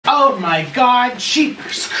my God,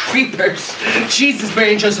 jeepers creepers. Jesus,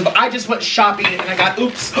 Mary and Joseph, I just went shopping and I got,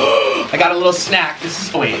 oops, I got a little snack. This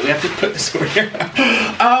is, oh wait, we have to put this over here.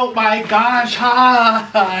 Oh my gosh,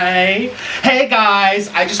 hi. Hey guys,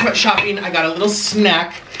 I just went shopping, I got a little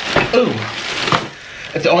snack. Ooh.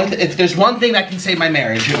 If there's one thing that can save my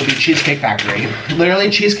marriage, it would be Cheesecake Factory. Literally,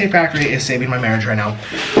 Cheesecake Factory is saving my marriage right now.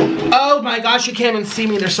 Oh my gosh, you can't even see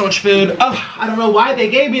me. There's so much food. Oh, I don't know why they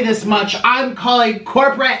gave me this much. I'm calling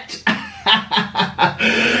corporate.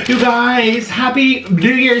 You guys, happy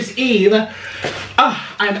New Year's Eve.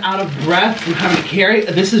 Oh, I'm out of breath from having to carry.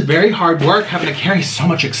 This is very hard work, having to carry so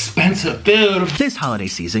much expensive food. This holiday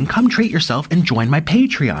season, come treat yourself and join my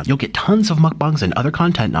Patreon. You'll get tons of mukbangs and other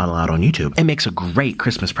content not allowed on YouTube. It makes a great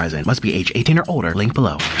Christmas present. Must be age 18 or older. Link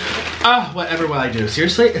below. Whatever will I do?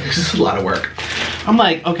 Seriously? This is a lot of work. I'm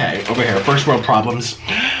like, okay, over here, first world problems.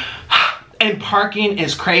 And parking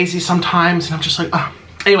is crazy sometimes, and I'm just like, oh.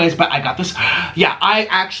 Anyways, but I got this. Yeah, I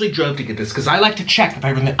actually drove to get this because I like to check if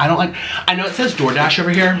everything, I know it says DoorDash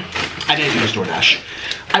over here. I didn't use DoorDash.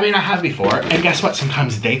 I mean, I have before, and guess what?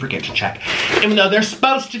 Sometimes they forget to check, even though they're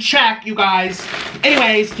supposed to check, you guys.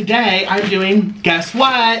 Anyways, today I'm doing, guess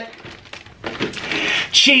what?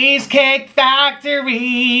 Cheesecake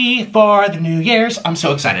Factory for the New Year's. I'm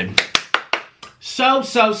so excited. So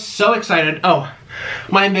excited. Oh,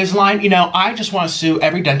 my Invisalign, you know, I just want to sue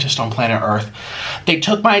every dentist on planet Earth. They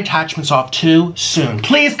took my attachments off too soon.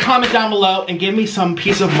 Please comment down below and give me some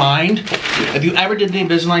peace of mind. If you ever did the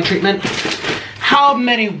Invisalign treatment, how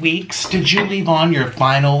many weeks did you leave on your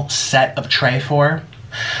final set of tray for?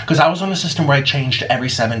 Because I was on a system where I changed every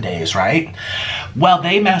 7 days, right? Well,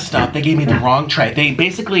 they messed up. They gave me the wrong tray. They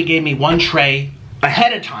basically gave me one tray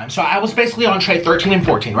ahead of time. So I was basically on tray 13 and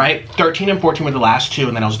 14, right? 13 and 14 were the last two,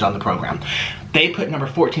 and then I was done the program. They put number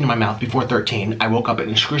 14 in my mouth before 13. I woke up in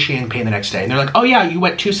excruciating pain the next day, and they're like, oh yeah, you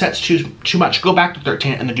went 2 sets too much. Go back to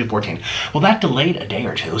 13 and then do 14. Well, that delayed a day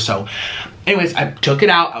or two. So anyways, I took it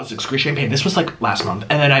out. I was excruciating pain. This was like last month.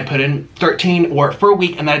 And then I put in 13 or for a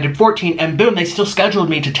week, and then I did 14, and boom, they still scheduled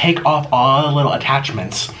me to take off all the little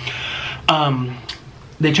attachments.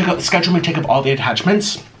 They scheduled me to take up all the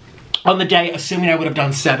attachments on the day, assuming I would have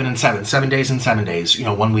done 7 and 7, 7 days and 7 days, you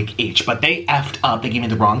know, 1 week each. But they effed up. They gave me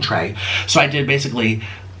the wrong tray. So I did basically,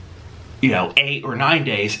 you know, 8 or 9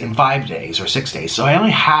 days in 5 days or 6 days. So I only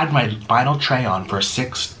had my final tray on for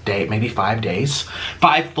 6 days, maybe 5 days,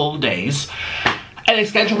 5 full days. And they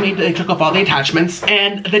scheduled me, they took off all the attachments,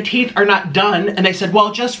 and the teeth are not done. And they said,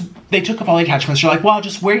 well, they took off all the attachments. They're like, well,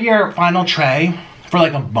 just wear your final tray for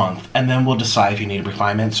like a month, and then we'll decide if you need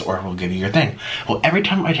refinements or we'll give you your thing. Well, every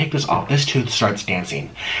time I take this off, this tooth starts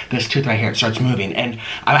dancing. This tooth right here, it starts moving. And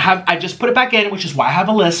I just put it back in, which is why I have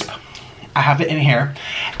a lisp. I have it in here.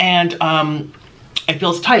 And it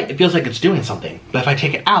feels tight. It feels like it's doing something. But if I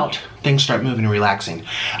take it out, things start moving and relaxing.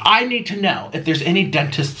 I need to know if there's any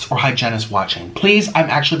dentists or hygienists watching. Please, I'm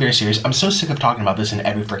actually very serious. I'm so sick of talking about this in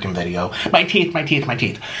every freaking video. My teeth, my teeth, my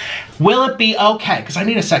teeth. Will it be okay? Because I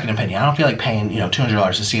need a second opinion. I don't feel like paying, you know,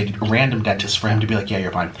 $200 to see a random dentist for him to be like, yeah,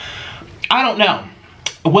 you're fine. I don't know.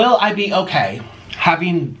 Will I be okay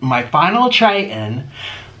having my final tray in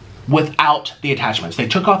without the attachments? They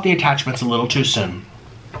took off the attachments a little too soon.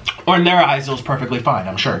 Or in their eyes, it was perfectly fine,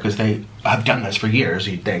 I'm sure, because they have done this for years,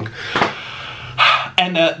 you'd think.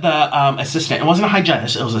 And the assistant, it wasn't a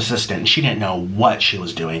hygienist, it was an assistant, and she didn't know what she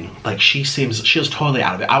was doing. Like, she was totally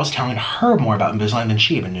out of it. I was telling her more about Invisalign than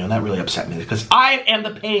she even knew, and that really upset me, because I am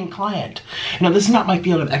the paying client. You know, this is not my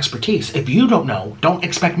field of expertise. If you don't know, don't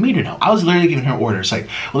expect me to know. I was literally giving her orders, like,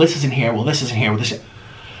 well, this isn't here, well, this isn't here, well, this isn't.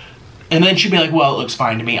 And then she'd be like, well, it looks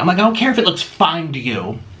fine to me. I'm like, I don't care if it looks fine to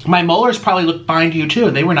you. My molars probably look fine to you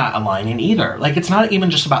too. They were not aligning either. Like, it's not even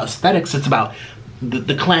just about aesthetics. It's about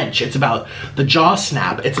the clench. It's about the jaw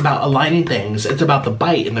snap. It's about aligning things. It's about the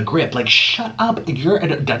bite and the grip. Like, shut up. You're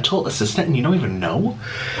a dental assistant and you don't even know?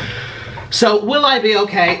 So, will I be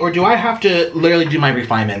okay? Or do I have to literally do my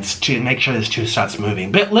refinements to make sure this tooth starts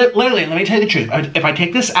moving? But literally, let me tell you the truth. If I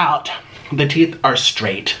take this out, the teeth are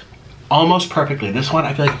straight. Almost perfectly. This one,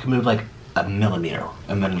 I feel like it can move like a millimeter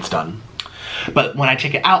and then it's done. But when I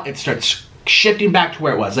take it out, it starts shifting back to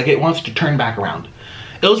where it was. Like, it wants to turn back around.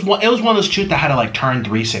 It was one of those tooth that had to like turn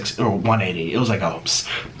 360 or 180. It was like, oh,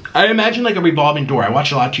 I imagine like a revolving door. I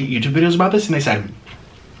watched a lot of YouTube videos about this, and they said,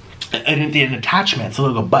 and the attachment, it's a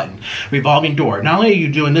little button, revolving door. Not only are you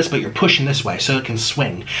doing this, but you're pushing this way so it can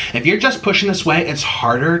swing. If you're just pushing this way, it's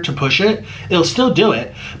harder to push it. It'll still do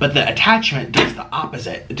it, but the attachment does the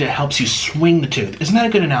opposite. It helps you swing the tooth. Isn't that a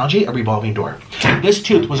good analogy? A revolving door. This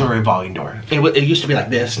tooth was a revolving door. It used to be like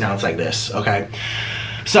this, now it's like this, okay?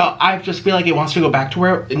 So I just feel like it wants to go back to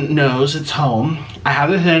where it knows it's home. I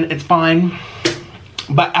have it in, it's fine.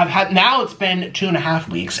 But now it's been 2.5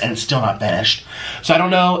 weeks and it's still not finished. So I don't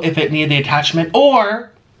know if it needed the attachment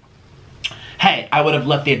or, hey, I would have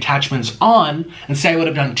left the attachments on and say I would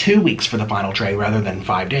have done 2 weeks for the final tray rather than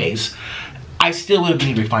 5 days. I still would have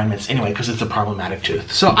need refinements anyway because it's a problematic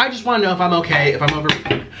tooth. So I just want to know if I'm okay, if I'm over.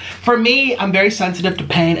 For me, I'm very sensitive to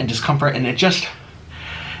pain and discomfort and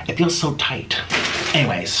it feels so tight.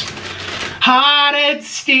 Anyways. Hot and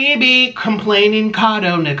steamy, complaining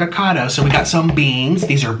Nikocado. So we got some beans.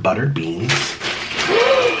 These are buttered beans.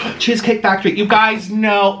 Cheesecake Factory. You guys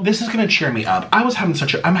know this is gonna cheer me up. I'm having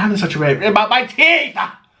such a rave about my teeth.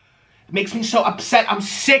 It makes me so upset. I'm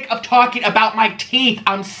sick of talking about my teeth.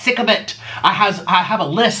 I'm sick of it. I have a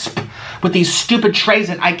lisp with these stupid trays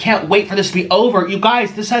and I can't wait for this to be over. You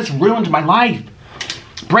guys, this has ruined my life.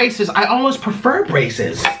 Braces, I almost prefer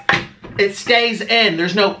braces. It stays in.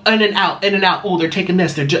 There's no in and out, in and out. Oh, they're taking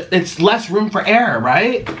this. It's less room for error,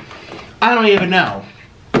 right? I don't even know.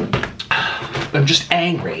 I'm just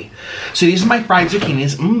angry. So these are my fried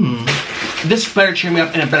zucchinis. This better cheer me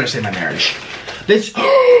up and it better save my marriage. This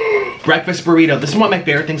breakfast burrito. This is one of my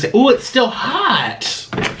favorite things. Ooh, it's still hot.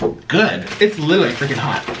 Good. It's literally freaking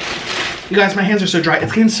hot. You guys, my hands are so dry.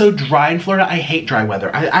 It's getting so dry in Florida. I hate dry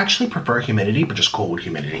weather. I actually prefer humidity, but just cold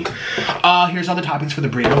humidity. Here's all the toppings for the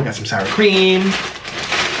burrito. We got some sour cream.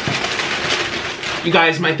 You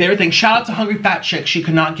guys, my favorite thing. Shout out to Hungry Fat Chick. She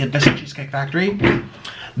could not get this at Cheesecake Factory.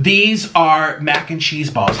 These are mac and cheese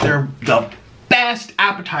balls. They're the best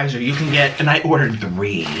appetizer you can get, and I ordered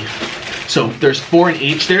 3. So there's 4 in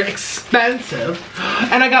each. They're expensive.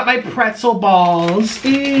 And I got my pretzel balls.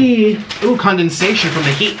 Eee. Ooh, condensation from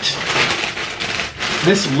the heat.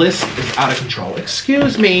 This list is out of control.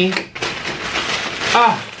 Excuse me.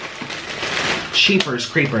 Cheapers,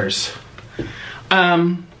 creepers.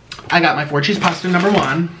 I got my 4 cheese pasta number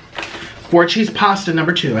 1. 4 cheese pasta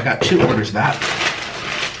number 2. I got 2 orders of that.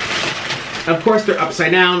 Of course, they're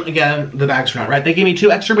upside down. Again, the bags are not right. They gave me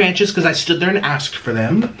 2 extra ranches because I stood there and asked for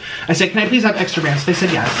them. I said, can I please have extra ranch? They said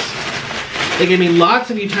yes. They gave me lots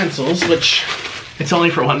of utensils, which it's only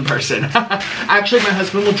for 1 person. Actually, my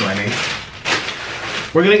husband will join me.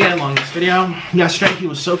 We're gonna get along this video. Yesterday, he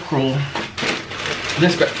was so cruel.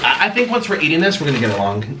 I think once we're eating this, we're gonna get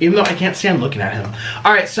along, even though I can't stand looking at him.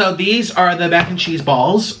 All right, so these are the mac and cheese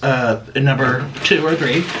balls, number 2 or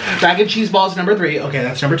 3. Mac and cheese balls number 3. Okay,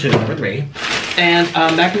 that's number 2, number 3. And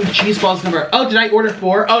mac and cheese balls number, oh, did I order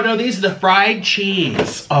 4? Oh no, these are the fried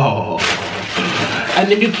cheese. Oh.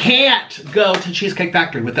 And then you can't go to Cheesecake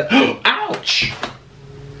Factory with the, ouch.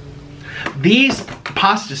 These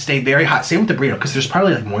pastas stay very hot. Same with the burrito, because there's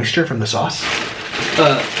probably like moisture from the sauce.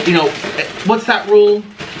 You know, what's that rule?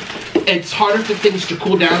 It's harder for things to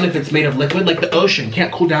cool down if it's made of liquid. Like the ocean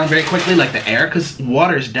can't cool down very quickly like the air because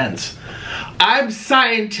water is dense. I'm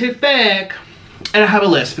scientific. And I have a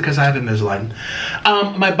list because I have Invisalign.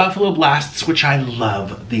 My Buffalo Blasts, which I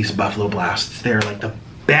love these Buffalo Blasts. They're like the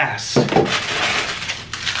best.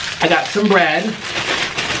 I got some bread.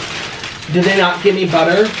 Did they not give me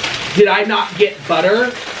butter? Did I not get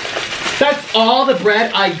butter? That's all the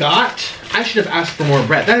bread I got. I should have asked for more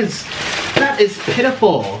bread. That is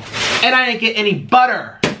pitiful. And I didn't get any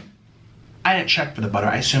butter. I didn't check for the butter.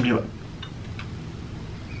 I assumed you.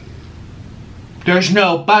 There's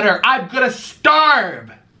no butter. I'm gonna starve.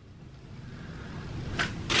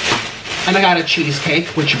 And I got a cheesecake,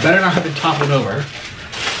 which you better not have been toppled over.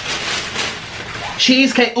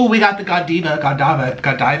 Cheesecake. Oh, we got the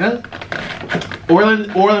Godiva.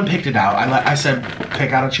 Orlin picked it out. I said,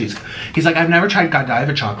 pick out a cheese. He's like, I've never tried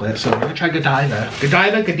Godiva chocolate, so we're gonna try Godiva.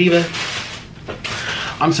 Godiva.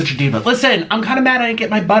 I'm such a diva. Listen, I'm kind of mad I didn't get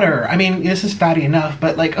my butter. I mean, this is fatty enough,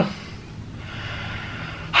 but like,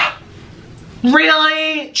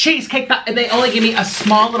 really? Cheesecake? And they only give me a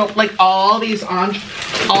small little, like all these entrees,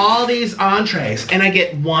 and I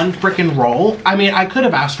get 1 freaking roll. I mean, I could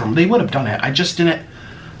have asked for them. They would have done it. I just didn't.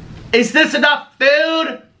 Is this enough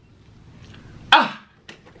food?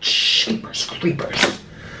 Cheapers, creepers,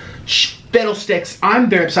 fiddlesticks. I'm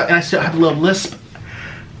very upset, and I still have a little lisp.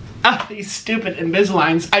 These stupid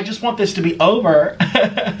Invisaligns. I just want this to be over.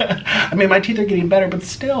 I mean, my teeth are getting better, but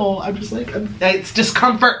still, I'm just like, it's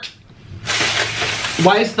discomfort.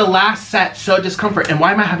 Why is the last set so discomfort, and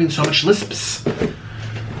why am I having so much lisps?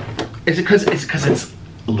 Is it because it's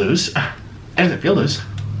loose? It doesn't feel loose.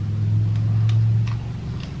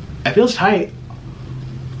 It feels tight.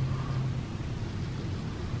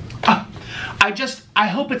 I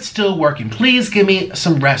hope it's still working. Please give me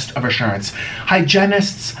some rest of assurance.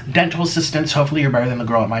 Hygienists, dental assistants, hopefully you're better than the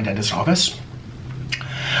girl at my dentist office.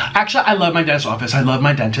 Actually, I love my dentist office. I love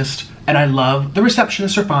my dentist, and I love the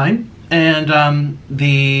receptionists are fine, and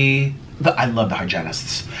I love the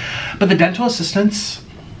hygienists, but the dental assistants.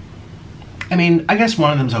 I mean, I guess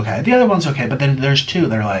one of them's okay. The other one's okay, but then there's two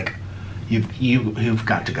that are like, you've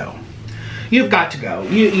got to go. You've got to go.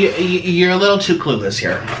 You're a little too clueless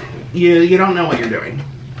here. You don't know what you're doing,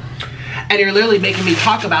 and you're literally making me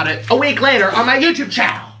talk about it a week later on my YouTube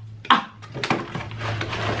channel.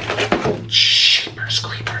 Jeepers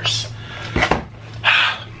creepers.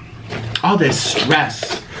 All this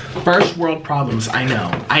stress. First world problems, I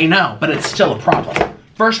know, but it's still a problem.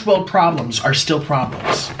 First world problems are still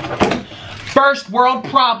problems. First world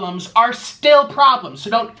problems are still problems, so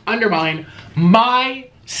don't undermine my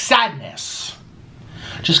sadness.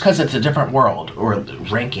 Just because it's a different world, or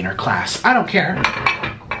ranking, or class. I don't care.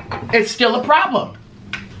 It's still a problem.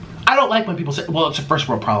 I don't like when people say, well, it's a first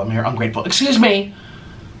world problem, you're ungrateful. Excuse me.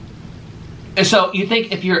 And so you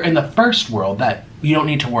think if you're in the first world that you don't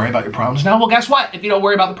need to worry about your problems now? Well, guess what? If you don't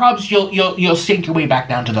worry about the problems, you'll sink your way back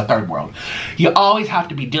down to the third world. You always have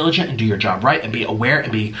to be diligent and do your job right and be aware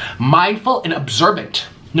and be mindful and observant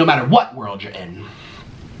no matter what world you're in.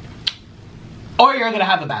 Or you're gonna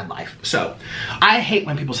have a bad life. So I hate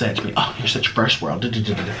when people say it to me, oh, you're such first world. I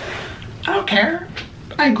don't care.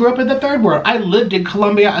 I grew up in the third world. I lived in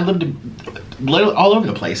Colombia. I lived in literally all over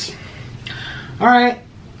the place. All right.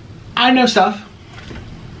 I know stuff.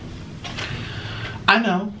 I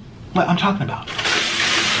know what I'm talking about.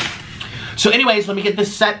 So anyways, let me get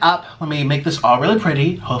this set up. Let me make this all really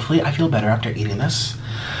pretty. Hopefully I feel better after eating this.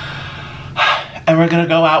 And we're gonna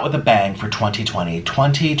go out with a bang for 2020.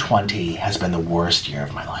 2020 has been the worst year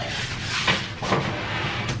of my life.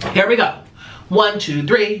 Here we go. 1, 2,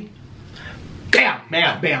 3. Bam,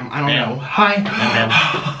 bam, bam. I don't know. Hi.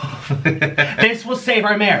 This will save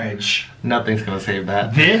our marriage. Nothing's gonna save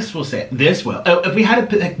that. This will save. This will. Oh, if we had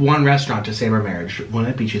to pick one restaurant to save our marriage, wouldn't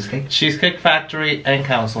it be Cheesecake? Cheesecake Factory and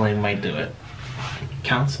counseling might do it.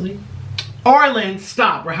 Counseling? Orlin,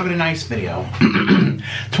 stop. We're having a nice video.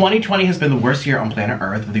 2020 has been the worst year on planet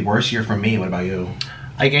Earth. The worst year for me. What about you?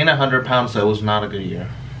 I gained 100 pounds, so it was not a good year.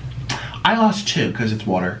 I lost 2 because it's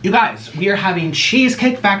water. You guys, we are having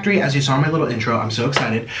Cheesecake Factory, as you saw in my little intro. I'm so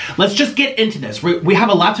excited. Let's just get into this. We have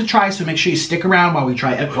a lot to try, so make sure you stick around while we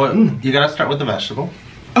try it. Well, you gotta start with the vegetable.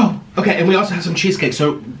 Oh, okay, and we also have some cheesecake,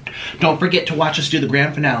 so don't forget to watch us do the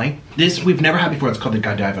grand finale. This we've never had before. It's called the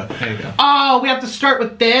Godiva. There you go. Oh, we have to start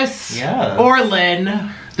with this? Yeah.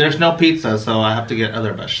 Orlin. There's no pizza, so I have to get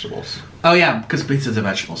other vegetables. Oh yeah, because pizza's a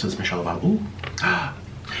vegetable, so it's Michelle Obama. Ooh.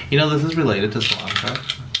 You know, this is related to cilantro.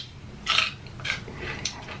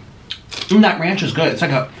 That ranch is good. It's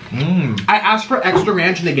like a... I asked for extra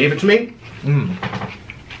ranch and they gave it to me.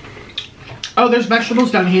 Oh, there's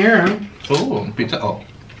vegetables down here. Oh, pizza. Oh.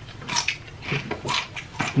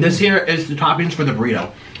 This here is the toppings for the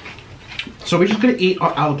burrito. So we're just gonna eat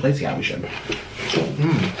out of the plates. Yeah, we should.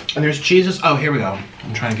 And there's cheeses. Oh, here we go.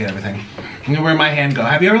 I'm trying to get everything. You know where my hand go.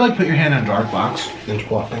 Have you ever like put your hand in a dark box and just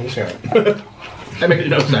pull out things here? That makes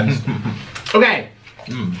no sense. Okay.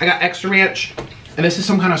 I got extra ranch. And this is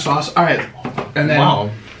some kind of sauce. All right. And then...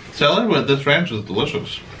 Wow. Celery with this ranch is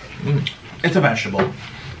delicious. It's a vegetable.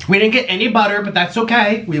 We didn't get any butter, but that's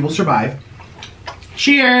okay. We will survive.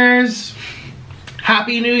 Cheers.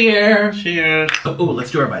 Happy New Year. Cheers. Oh,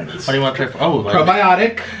 let's do our vitamins. What do you want to try? Oh, like,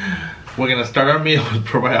 probiotic. We're going to start our meal with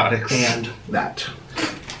probiotics. And that.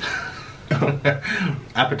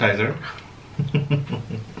 Appetizer.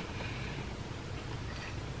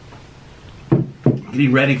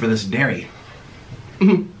 Getting ready for this dairy.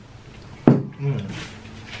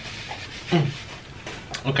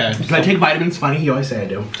 Okay. Can I take vitamins? Funny, you always say I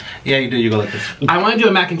do. Yeah, you do. You go like this. I want to do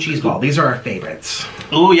a mac and cheese ball. These are our favorites.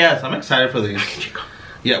 Oh yes, I'm excited for these.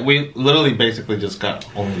 Yeah, we literally basically just got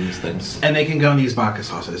only these things. And they can go in these vodka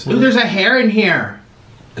sauces. Ooh, there's a hair in here.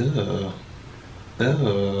 Ugh.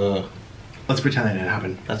 Ugh. Let's pretend that didn't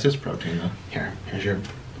happen. That's just protein though. Here's your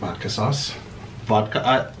vodka sauce.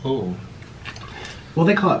 Vodka, oh. Well,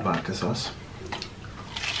 they call it vodka sauce.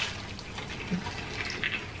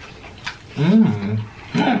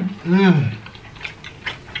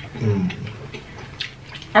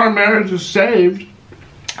 Our marriage is saved.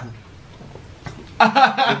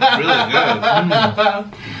 It's really good.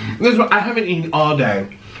 This is what I haven't eaten all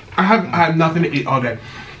day. I have nothing to eat all day.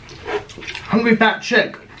 Hungry fat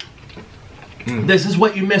chick. This is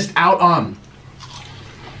what you missed out on.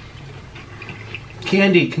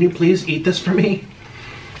 Candy, can you please eat this for me?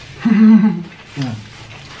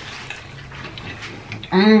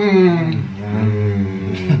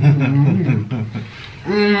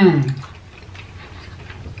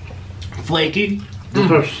 Flaky.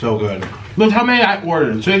 These are so good. Look how many I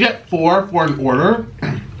ordered. So you get 4 for an order.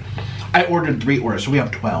 I ordered 3 orders, so we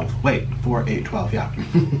have 12. Wait, 4, 8, 12, yeah.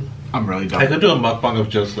 I'm really dumb. I could do a mukbang of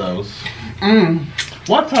just those.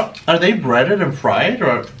 Are they breaded and fried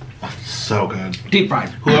or? So good. Deep fried.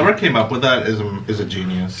 Whoever came up with that is a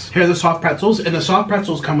genius. Here are the soft pretzels, and the soft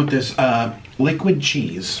pretzels come with this liquid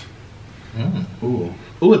cheese. Ooh.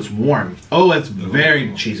 Ooh, it's warm. Oh, it's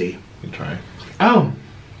very cheesy. You try. Oh.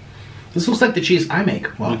 This looks like the cheese I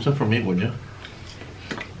make. Well, It's for me, wouldn't you?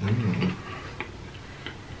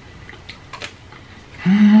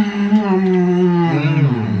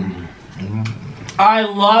 I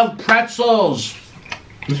love pretzels.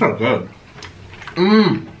 These are good.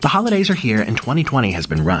 The holidays are here and 2020 has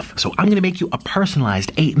been rough, so I'm gonna make you a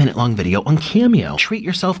personalized 8-minute long video on Cameo. Treat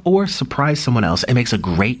yourself or surprise someone else. It makes a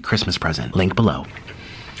great Christmas present. Link below.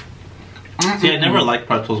 See, I never liked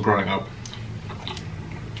pretzels growing up.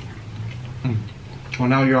 Well,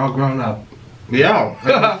 now you're all grown up.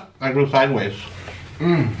 Yeah, I grew sideways.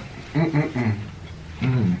 I'm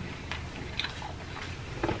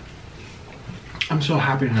so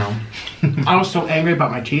happy now. I was so angry about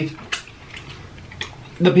my teeth.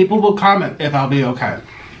 The people will comment if I'll be okay.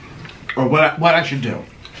 Or what I should do.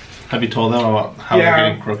 Have you told them about how they're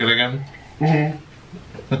getting crooked again?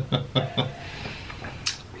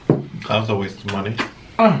 That was a waste of money.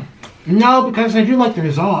 No, because I do like the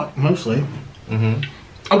result, mostly.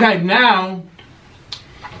 Okay, now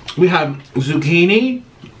we have zucchini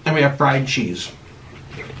and we have fried cheese.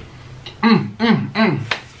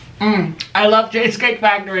 I love Cheesecake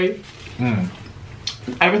Factory.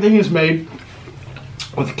 Everything is made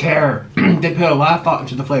with care. They put a lot of thought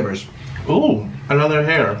into the flavors. Ooh, another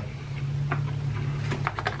hair.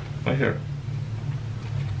 Right here.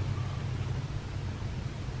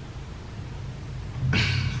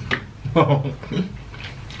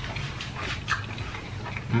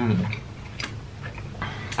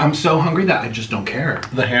 I'm so hungry that I just don't care.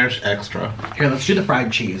 The hair's extra. Here, let's do the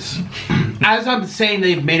fried cheese. As I'm saying,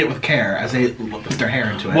 they've made it with care as they put their hair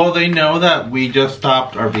into it. Well, they know that we just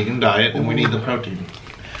stopped our vegan diet and we need the protein.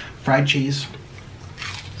 Fried cheese.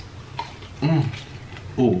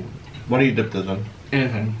 Ooh, what do you dip this in?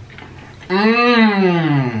 Anything.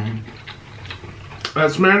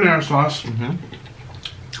 That's marinara sauce.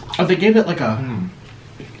 Oh, they gave it like a...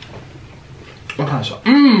 What kind of sauce?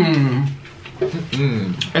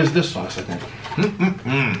 It's this sauce, I think.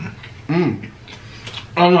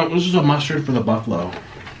 Oh no, this is a mustard for the buffalo.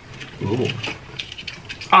 Ooh.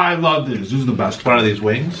 I love these. These are the best. What are these,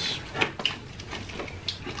 wings?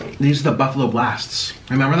 These are the Buffalo Blasts.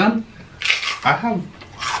 Remember them? I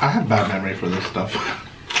have bad memory for this stuff.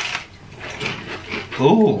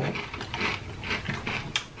 Ooh.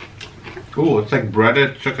 Ooh, it's like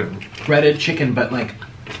breaded chicken. Breaded chicken, but like...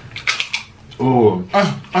 Ooh.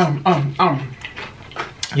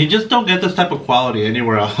 You just don't get this type of quality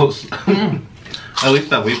anywhere else. At least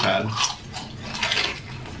that we've had.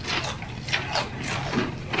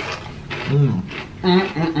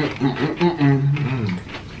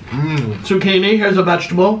 Zucchini, here's a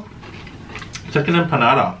vegetable. Chicken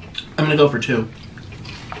empanada. I'm gonna go for 2.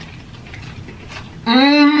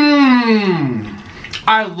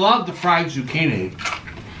 I love the fried zucchini.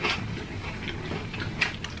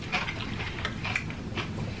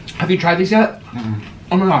 Have you tried these yet?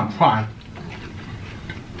 Oh my god, try.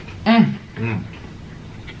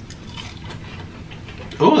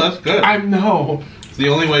 Ooh, that's good. I know. It's the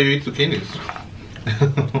only way you eat zucchinis.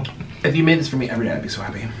 If you made this for me every day, I'd be so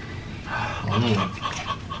happy.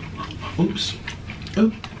 Oops.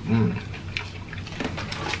 Oop.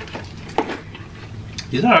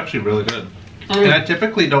 These are actually really good. And I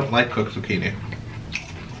typically don't like cooked zucchini.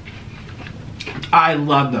 I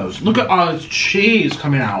love those. Look at all this cheese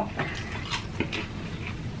coming out.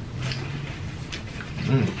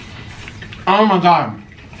 Oh my god.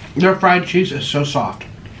 Their fried cheese is so soft.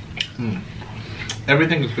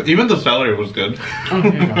 Everything is good. Even the celery was good. Oh,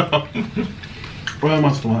 here you go. Well,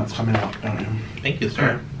 that's the one that's coming out, don't you? Thank you,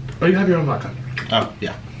 sir. Oh, you have your own vodka. Oh,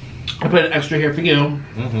 yeah. I put an extra here for you.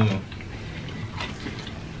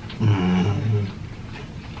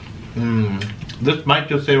 This might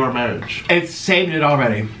just save our marriage. It's saved it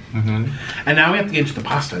already. And now we have to get into the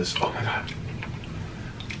pastas. Oh my god.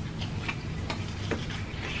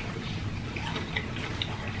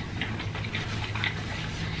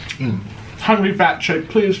 Hungry fat chick,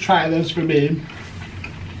 please try this for me.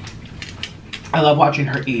 I love watching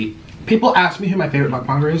her eat. People ask me who my favorite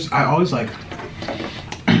mukbanger is. I always like...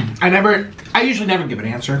 I usually never give an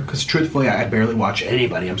answer, because truthfully, I barely watch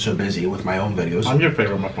anybody. I'm so busy with my own videos. I'm your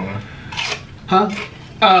favorite mukbanger. Huh?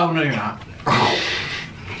 Oh, no, you're not.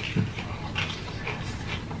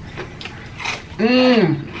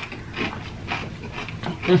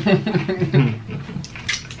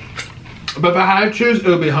 But if I had to choose, it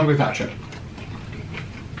would be Hungry Fat Chip.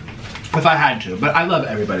 If I had to, but I love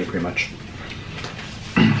everybody pretty much.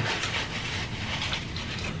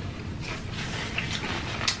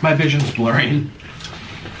 My vision's blurring.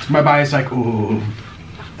 My body's like, ooh.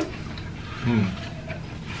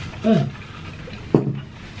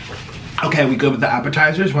 Okay, we go with the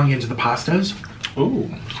appetizers. Want to get into the pastas? Ooh.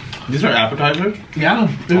 These are appetizers? Yeah,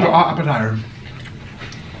 these are all appetizers.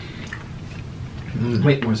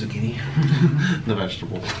 Wait, more zucchini. The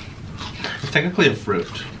vegetable. It's technically a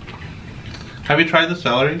fruit. Have you tried the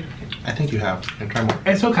celery? I think you have. Can try more.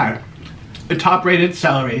 It's okay. The top-rated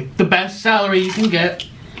celery. The best celery you can get.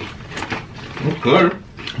 It's good.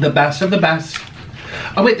 The best of the best.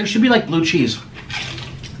 Oh wait, there should be like blue cheese.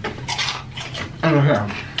 Over here.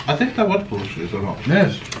 I think that was blue cheese or not.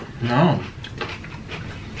 This. No.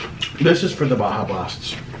 This is for the Baja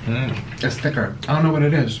Blasts. It's thicker. I don't know what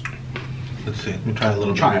it is. Let's see. Let me try a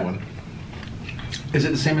little Try baby it. one. Is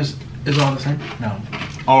it the same as, is it all the same? No.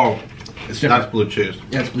 Oh, It's different. that's blue cheese.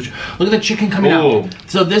 Yeah, it's blue cheese. Look at the chicken coming Ooh. out.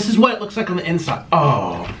 So this is what it looks like on the inside.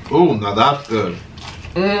 Oh. Ooh, now that's good.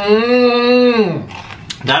 Mmm.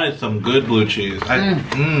 That is some good blue cheese.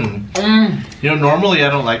 You know, normally I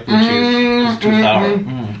don't like blue cheese. It's too sour.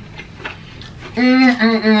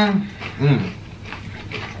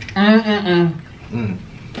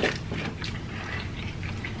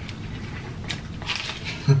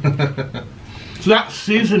 So that's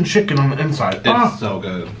seasoned chicken on the inside. It's so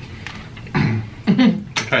good.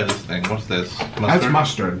 Try this thing. What's this? Mustard? That's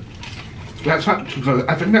mustard. That's not.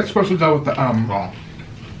 I think that's supposed to go with the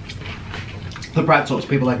the pretzels.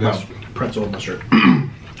 People like pretzel mustard.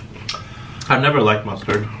 I've never liked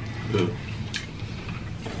mustard. Ooh.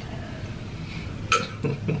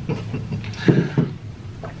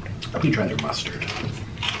 You try their mustard.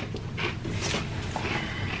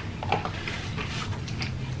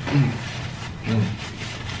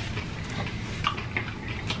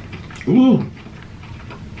 Ooh.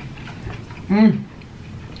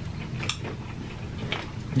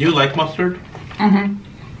 You like mustard?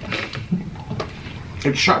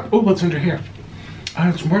 It's sharp. Oh, what's under here?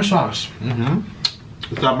 It's more sauce.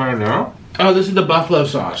 Is that marinara? Oh, this is the buffalo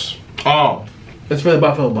sauce. Oh. It's for the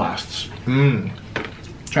buffalo blasts.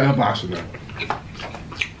 Try the blast in there.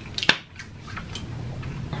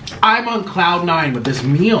 I'm on cloud 9 with this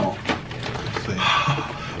meal. Let's see.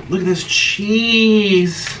 Look at this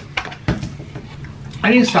cheese. I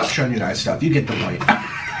need to stop showing you guys stuff. You get the point.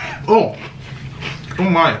 Oh. Oh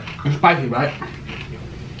my. It's spicy, right?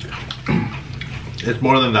 It's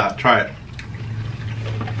more than that. Try it.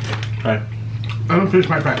 Try it. I don't finish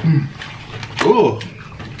my fry. Ooh.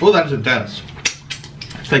 Oh, that's intense.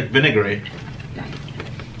 It's like vinegary.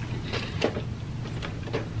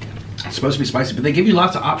 It's supposed to be spicy, but they give you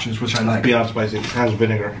lots of options, which I like. Beyond spicy. It has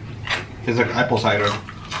vinegar. It's like apple cider.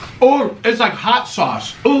 Oh, it's like hot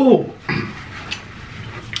sauce. Ooh.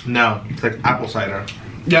 No, it's like apple cider.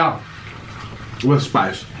 Yeah. With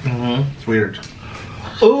spice. It's weird.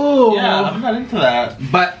 Ooh. Yeah, I'm not into that.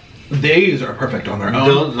 But these are perfect on their own.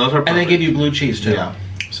 Those are perfect. And they give you blue cheese too. Yeah.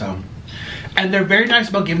 So. And they're very nice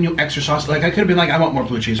about giving you extra sauce. Like I could have been like, I want more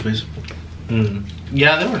blue cheese, please.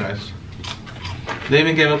 Yeah, they were nice. They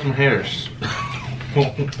even gave us some hairs.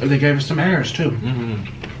 They gave us some hairs too.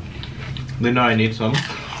 They know I need some.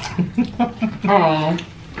 Aww.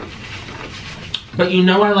 But you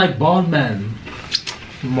know I like bald men.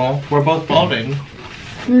 Well, we're both balding.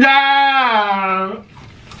 Yeah.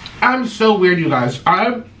 I'm so weird, you guys.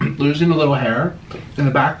 I'm losing a little hair in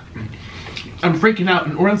the back. I'm freaking out,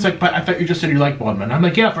 and Orion's like, but I thought you just said you like bald men. I'm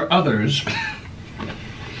like, yeah, for others.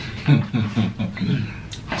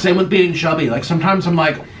 Same with being chubby. Like, sometimes I'm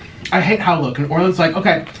like, I hate how I look. And Orion's like,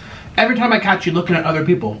 okay, every time I catch you looking at other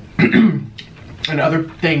people and other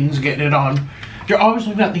things, getting it on, you're always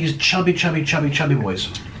looking at these chubby boys.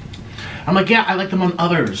 I'm like, yeah, I like them on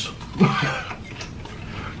others.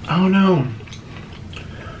 Oh, no.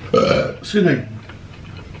 Excuse me.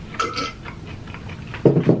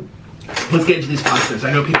 Let's get into these pastas.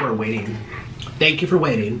 I know people are waiting. Thank you for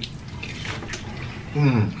waiting.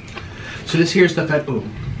 So this here's the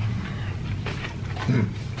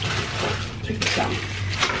Take this down.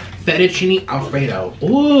 Fettuccine Alfredo.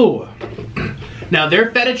 Ooh. Now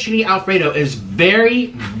their fettuccine Alfredo is very,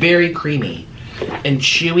 very creamy and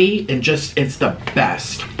chewy and just, it's the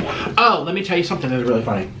best. Oh, let me tell you something that's really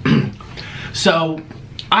funny. So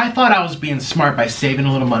I thought I was being smart by saving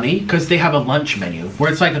a little money because they have a lunch menu where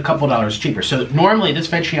it's like a couple dollars cheaper. So normally this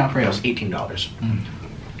fettuccine Alfredo is $18.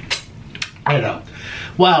 I know.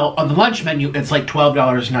 Well, on the lunch menu, it's like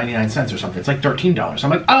 $12.99 or something. It's like $13. I'm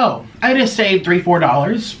like, oh, I just saved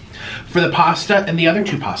 $4 for the pasta and the other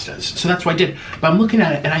 2 pastas. So that's what I did. But I'm looking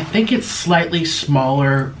at it, and I think it's slightly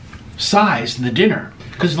smaller size than the dinner.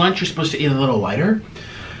 Because lunch, you're supposed to eat a little lighter.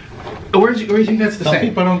 Or do you think that's the same? Some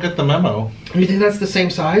people don't get the memo. You think that's the same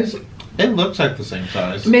size? It looks like the same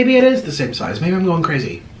size. Maybe it is the same size. Maybe I'm going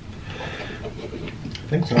crazy. I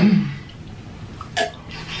think so.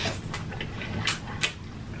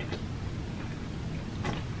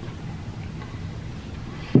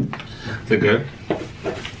 Is it good?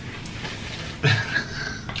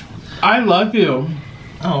 I love you.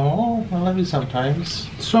 Oh, I love you sometimes.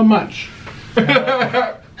 So much. Can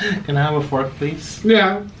I have a fork, please?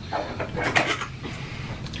 Yeah.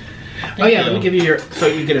 Oh yeah, let me give you your, so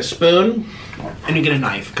you get a spoon and you get a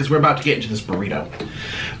knife, because we're about to get into this burrito.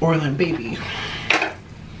 Orlin, baby.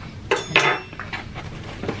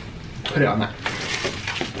 Put it on that.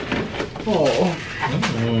 Oh.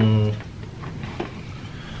 Mm.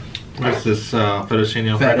 What's this, fettuccine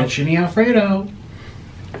alfredo? Fettuccine Alfredo.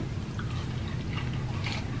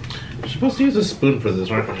 You're supposed to use a spoon for this,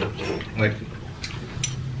 aren't you? Like,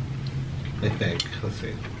 I think. Let's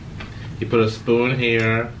see. You put a spoon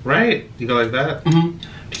here, right? You go like that? Mm-hmm.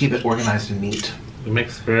 To keep it organized and neat. It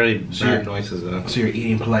makes very bad noises though. So you're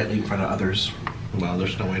eating politely in front of others. Well,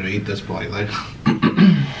 there's no way to eat this politely.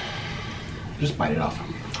 Just bite it off.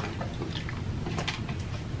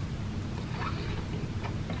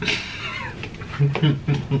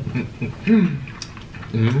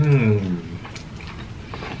 Mmm.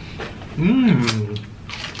 Mmm.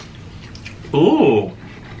 Ooh.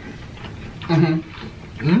 Mm-hmm.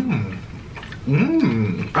 Mmm.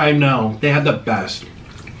 Mmm. I know. They have the best.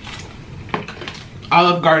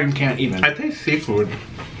 Olive Garden can't even. I taste seafood.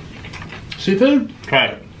 Seafood? Try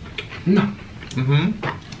it. No. Mm-hmm.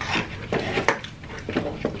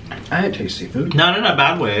 I didn't taste seafood. Not in a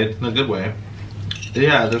bad way, in a good way.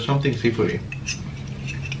 Yeah, there's something seafoody.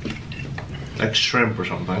 Like shrimp or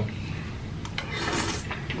something.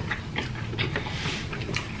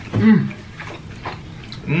 Mmm.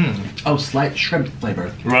 Mmm. Oh, slight shrimp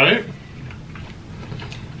flavor. Right?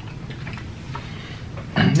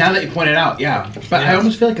 Now that you point it out, yeah. But I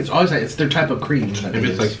almost feel like it's always like it's their type of cream. That Maybe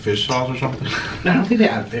they it's like use. fish sauce or something. No, I don't think they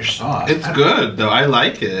add fish sauce. It's good though. I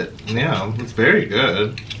like it. Yeah, it's very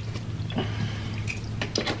good.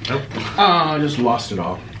 Nope. Oh, I just lost it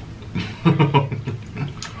all.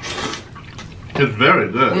 It's very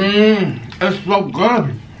good. Mmm, it's so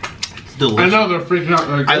good. It's delicious. I know they're freaking out.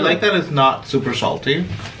 I like that it's not super salty.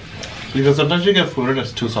 Because sometimes you get food and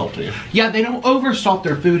it's too salty. Yeah, they don't over salt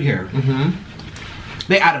their food here. Mm-hmm.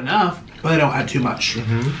 They add enough, but they don't add too much.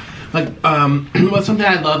 Mm-hmm. Like, what's something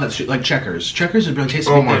I love that's like Checkers. Checkers is really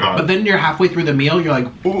tasty. Oh my God. But then you're halfway through the meal, you're like,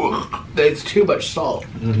 ooh, it's too much salt.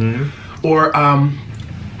 Mm-hmm. Or,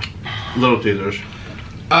 Little Caesars.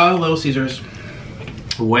 Little Caesars.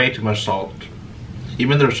 Way too much salt.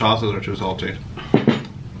 Even their sauces are too salty.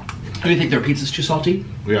 Do you think their pizza's too salty?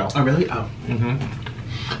 Yeah. Oh, really? Oh. Mm-hmm.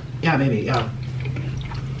 Yeah, maybe, yeah.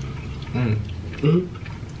 Mm. Mm-hmm.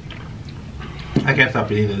 I can't stop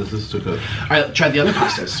eating this. This is too good. Alright, try the other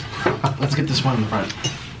pastas. Let's get this one in front.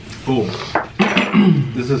 Ooh.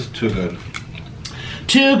 This is too good.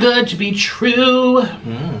 Too good to be true.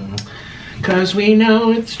 Mm. Cause we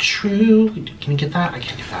know it's true. Can you get that? I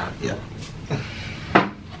can't get that. Yeah.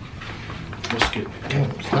 We'll scoot. Okay.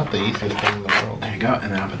 It's not the easiest thing in the world. There you go.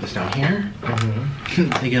 And then I'll put this down here. Mm-hmm.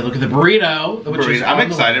 Take a look at the burrito. Which is I'm on the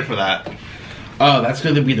excited way. for that. Oh, that's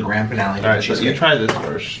going to be the grand finale. of the Alright, so you cheesecake. try this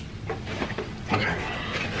first. Okay.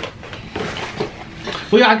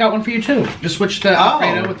 Well, yeah, I got one for you too. Just switch the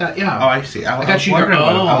Alfredo with that. Yeah. Oh, I see. I got was you your wondering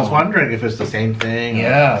own. I was wondering if it's the same thing.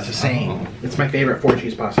 Yeah, it's the same. Oh. It's my favorite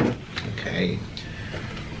 4-cheese pasta. Okay.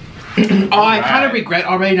 Oh, I kind of regret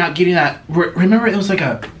already not getting that. Remember, it was like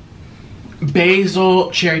a basil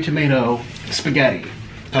cherry tomato spaghetti.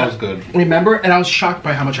 That was good. Remember? And I was shocked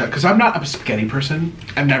by how much because I'm not a spaghetti person.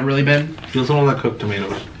 I've never really been. You're the one that cooked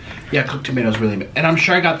tomatoes. Yeah, cooked tomatoes really. And I'm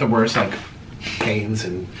sure I got the worst like pains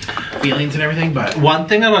and feelings and everything. But One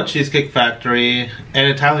thing about Cheesecake Factory and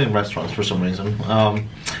Italian restaurants for some reason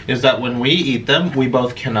is that when we eat them, we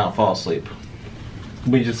both cannot fall asleep.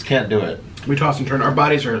 We just can't do it. we toss and turn. Our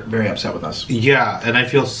bodies are very upset with us. Yeah, and I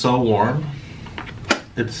feel so warm.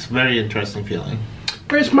 It's a very interesting feeling.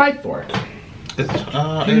 Where's my fork?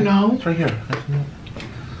 It's, Do you know? It's right here.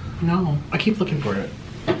 No, I keep looking for it.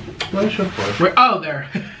 Where's your fork? Oh, there.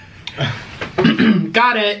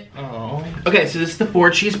 Got it. Oh. Okay, so this is the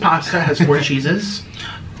 4-cheese pasta. It has 4 cheeses.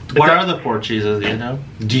 What are the 4 cheeses, do you know?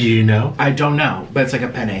 Do you know? I don't know, but it's like a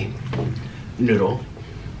penne noodle.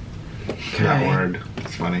 That word.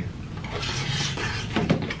 It's funny.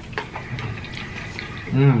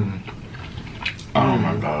 Mmm. Oh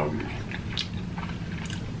my god.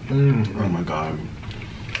 Oh my god.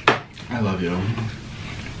 I love you.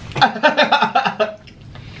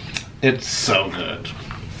 It's so good.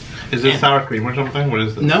 Is it sour cream or something? What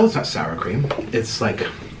is it? No, it's not sour cream. It's like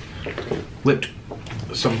whipped,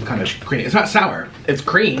 some kind of cream. It's not sour. It's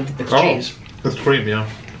cream. It's cheese. It's cream, yeah.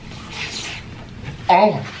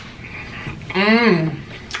 Oh.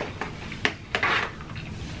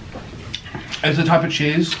 It's the type of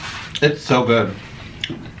cheese. It's so good.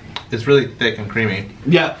 It's really thick and creamy.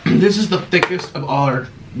 Yeah, this is the thickest of all our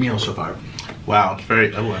meals so far. Wow, it's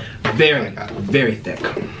very Very thick.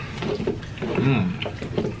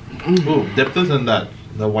 Ooh, dip this in the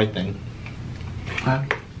white thing. Huh?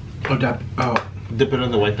 Dip it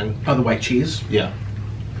in the white thing. Oh, the white cheese? Yeah.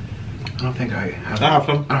 I don't think I have. I have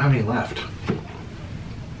some. I don't have any left.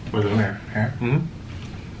 Where? Here.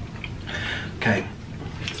 Okay.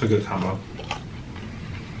 It's a good combo.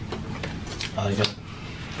 I like it.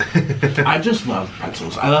 I just love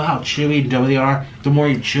pretzels. I love how chewy and doughy they are. The more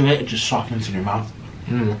you chew it, it just softens in your mouth.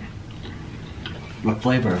 The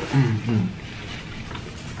flavor.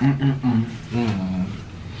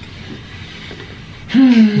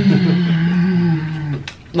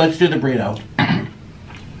 Let's do the burrito.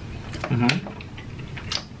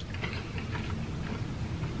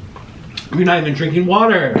 You're not even drinking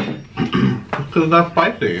water. Because it's not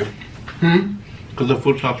spicy. Because the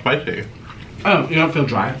food's not spicy. Oh, you don't feel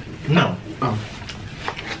dry? No. Oh.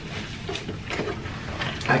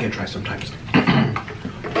 I get dry sometimes.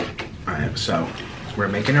 Alright, so we're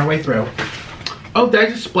making our way through. Oh, did I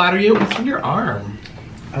just splatter you? What's on your arm?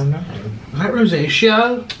 I don't know. Is that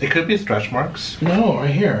rosacea? It could be stretch marks. No,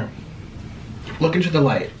 right here. Look into the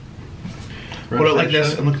light. Put it like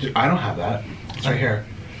this and look at I don't have that. It's right here.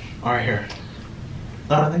 All right here.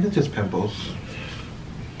 I think it's just pimples.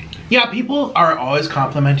 Yeah, people are always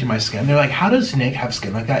complimenting my skin. They're like, how does Nick have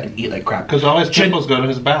skin like that and eat like crap? Because all his pimples go to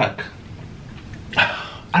his back.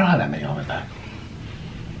 I don't have that many on my back.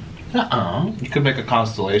 You could make a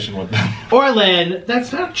constellation with them. Orlin,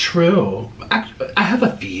 that's not true. I have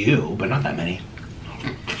a few, but not that many.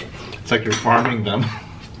 It's like you're farming them.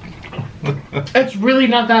 It's really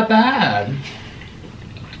not that bad.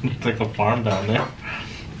 It's like a farm down there.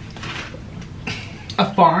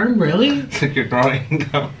 A farm, really? It's like you're growing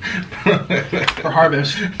them. For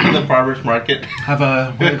harvest. The farmer's market. Have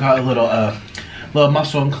a, what do you call it, a little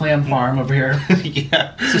mussel and clam farm over here.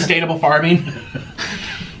 Yeah. Sustainable farming.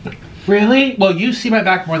 Really? Well, you see my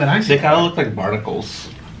back more than I see. They kind of look like barnacles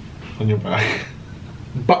on your back.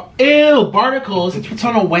 Ew, barnacles. It's what's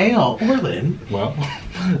on a whale. Orlin. Well,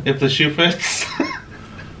 if the shoe fits.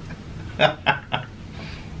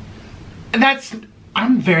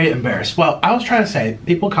 I'm very embarrassed. Well, I was trying to say,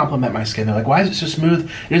 people compliment my skin. They're like, why is it so smooth?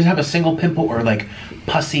 It doesn't have a single pimple or like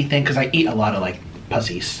pussy thing, because I eat a lot of like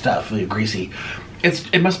pussy stuff, really greasy.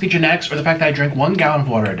 It must be genetics or the fact that I drink 1 gallon of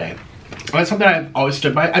water a day. That's something I've always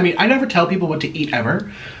stood by. I mean, I never tell people what to eat ever.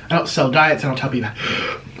 I don't sell diets. I don't tell people.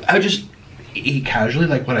 I just eat casually,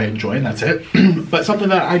 like what I enjoy, and that's it. But something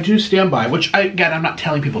that I do stand by, which again, I'm not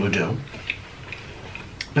telling people to do.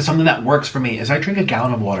 But something that works for me is I drink 1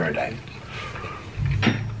 gallon of water a day.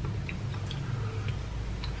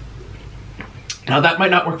 Now that might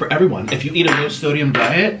not work for everyone. If you eat a low sodium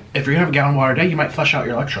diet, if you're gonna have 1 gallon of water a day, you might flush out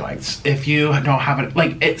your electrolytes. If you don't have it,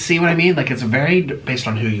 like, see what I mean? Like, it's very based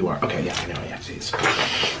on who you are. Okay, yeah, I know, yeah, see.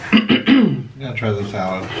 I'm gonna try the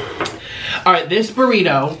salad. All right, this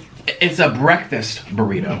burrito, it's a breakfast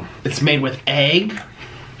burrito. It's made with egg.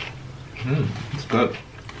 It's good.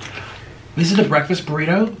 This is a breakfast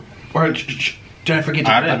burrito? Or did I forget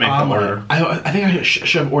to I didn't make the order. I think I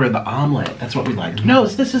should have ordered the omelet. That's what we liked. No,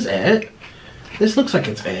 this is it. This looks like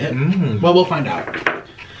it's it. Well, we'll find out.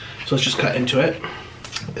 So let's just cut into it.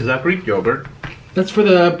 Is that Greek yogurt? That's for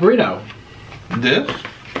the burrito. This?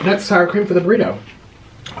 That's sour cream for the burrito.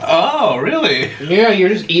 Oh, really? Yeah, you're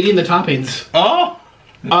just eating the toppings. Oh.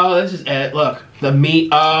 Oh, this is it. Look, the meat.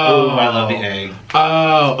 Oh, I love the egg.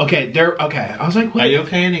 Oh, okay. Okay. I was like, what? Are you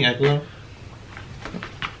okay eating egg though?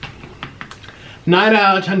 9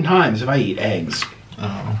 out of 10 times if I eat eggs,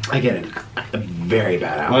 Oh. I get a very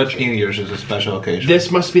bad allergy. Which yours is a special occasion? This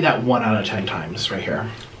must be that 1 out of 10 times right here.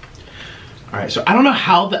 All right, so I don't know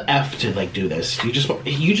how the F to like do this. You just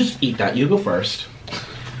eat that. You go first.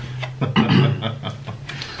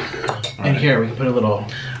 And here we can put a little.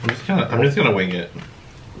 I'm just gonna wing it.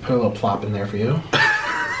 Put a little plop in there for you.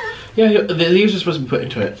 Yeah, these are supposed to be put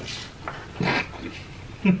into it.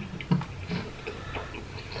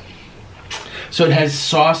 So it has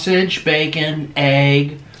sausage, bacon,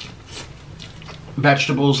 egg,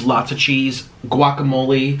 vegetables, lots of cheese,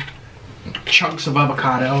 guacamole, chunks of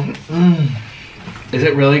avocado. Is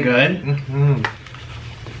it really good?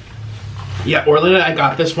 Yeah, Orlando and I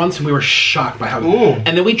got this once and we were shocked by how good.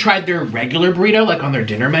 And then we tried their regular burrito, like on their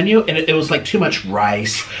dinner menu, and it was like too much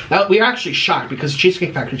rice. Now, we were actually shocked because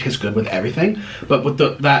Cheesecake Factory tastes good with everything, but with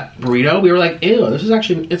that burrito, we were like, ew, this is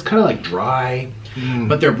actually, it's kind of like dry.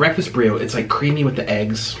 But their breakfast burrito, it's like creamy with the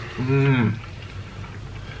eggs. It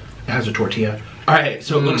has a tortilla. All right,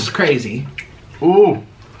 so it looks crazy. Ooh.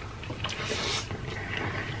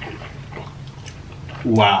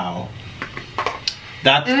 Wow.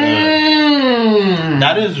 That's good.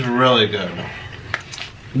 That is really good.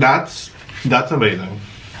 That's amazing.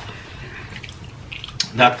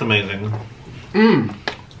 That's amazing.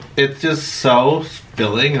 It's just so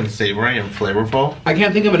filling and savory and flavorful. I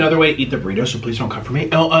can't think of another way to eat the burrito, so please don't come for me.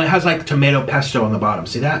 Oh, it has like tomato pesto on the bottom.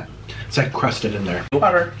 See that? It's like crusted in there.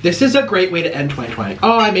 Water. This is a great way to end 2020.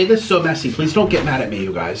 Oh, I made this so messy. Please don't get mad at me,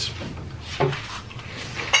 you guys.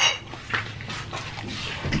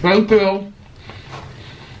 Thank you.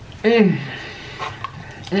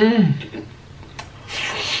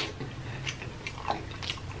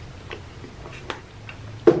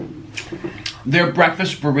 Their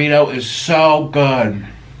breakfast burrito is so good.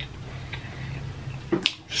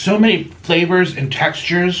 So many flavors and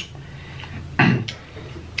textures.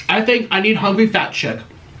 I think I need hungry fat chick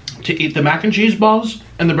to eat the mac and cheese balls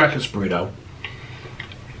and the breakfast burrito.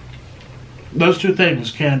 Those two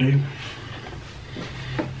things, candy.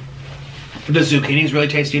 The zucchini is really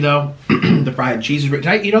tasty though. The fried cheese is really...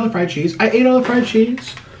 Did I eat all the fried cheese? I ate all the fried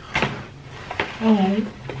cheese. Oh.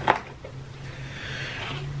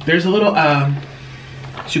 There's a little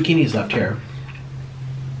zucchinis left here.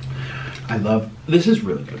 I love... This is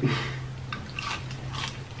really good.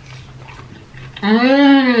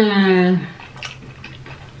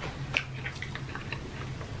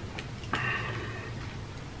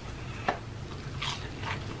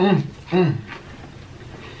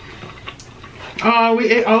 Oh, we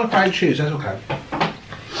ate all the fried cheese. That's okay.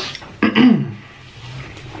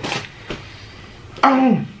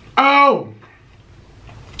 Oh!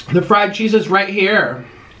 The fried cheese is right here.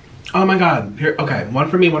 Oh my god. Here, okay. One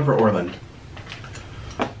for me, one for Orland.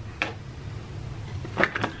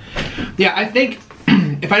 Yeah, I think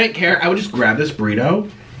if I didn't care, I would just grab this burrito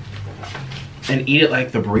and eat it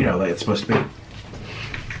like the burrito that it's supposed to be.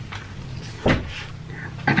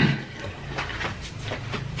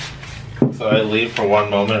 So I leave for one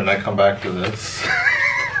moment and I come back to this.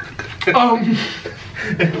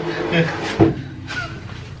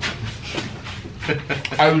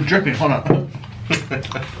 I was dripping, hold on.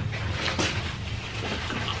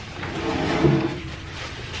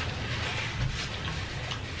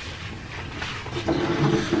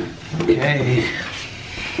 Okay.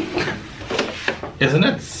 Isn't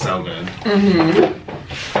it so good?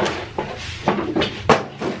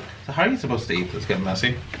 So how are you supposed to eat this? Get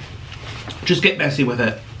messy? Just get messy with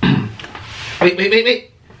it.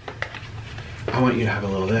 Wait. I want you to have a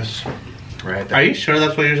little of this. Right there. Are you sure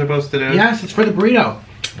that's what you're supposed to do? Yes, it's for the burrito.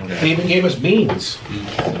 Okay. They even gave us beans.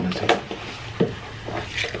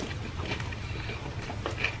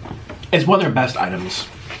 It's one of their best items.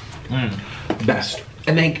 Best.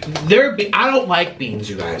 And I don't like beans,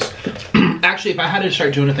 you guys. Actually, if I had to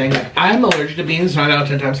start doing a thing, like I'm allergic to beans 9 out of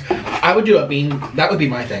 10 times, I would do a bean. That would be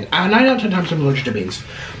my thing. 9 out of 10 times I'm allergic to beans.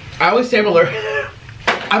 I always say I'm allergic.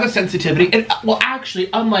 I have a sensitivity. And, well, actually,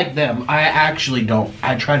 unlike them, I actually don't.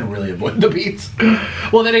 I try to really avoid the beans.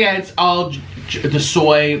 Well, then again, it's all the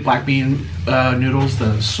soy, black bean noodles,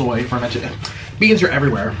 the soy fermented. Beans are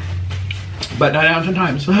everywhere. But 9 out of 10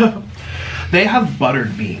 times. They have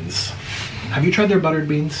buttered beans. Have you tried their buttered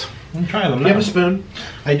beans? I'm trying them now. You have a spoon?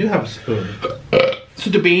 I do have a spoon. So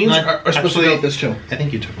the beans are supposed to go with this too. I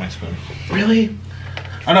think you took my spoon. Really?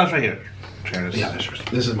 Oh no, it's right here. Cheers. Yeah, that's yours.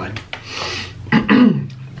 This is mine.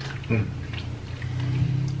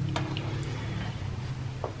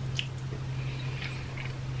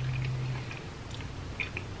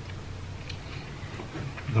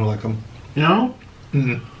 Don't like them. No?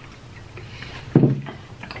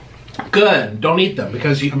 Good. Don't eat them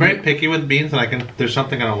because I'm very picky with beans, and there's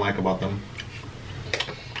something I don't like about them.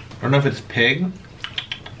 I don't know if it's pig.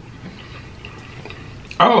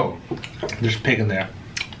 Oh, there's pig in there.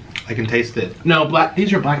 I can taste it. No,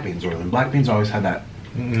 these are black beans, Orland. Black beans always had that.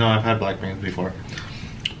 No, I've had black beans before.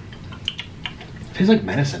 Tastes like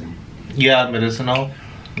medicine. Yeah, medicinal,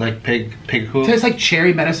 like pig hoof. Tastes like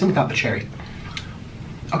cherry medicine without the cherry.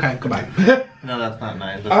 Okay, goodbye. No, that's not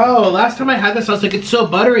nice. Oh, last time I had this, I was like, it's so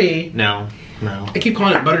buttery. No. No. I keep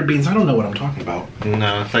calling it buttered beans. I don't know what I'm talking about.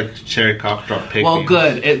 No, it's like cherry cough drop pig Well, beans.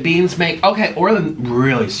 good. Beans make... Okay, Orland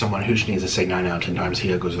really someone who needs to say 9 out of 10 times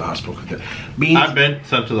he goes to the hospital. Beans... I've been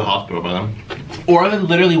sent to the hospital by them. Orland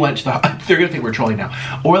literally went to the... They're going to think we're trolling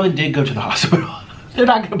now. Orland did go to the hospital. They're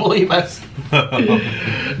not going to believe us.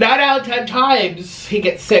 9 out of 10 times he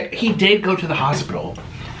gets sick. He did go to the hospital.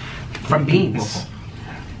 From beans.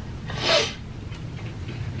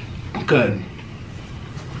 Good.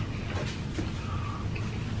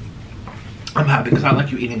 I'm happy because I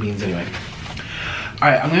like you eating beans anyway.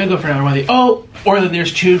 Alright, I'm gonna go for another one of these. Oh! Or then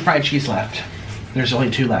there's 2 fried cheese left. There's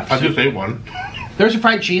only 2 left. I just ate one. There's a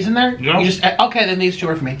fried cheese in there? Yeah. You just, okay, then these 2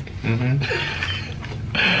 are for me.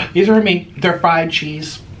 Mm-hmm. These are for me. They're fried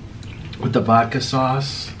cheese with the vodka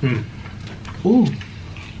sauce. Ooh.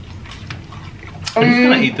 I'm just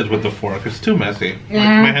gonna eat this with the fork. It's too messy. Like,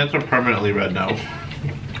 my hands are permanently red now.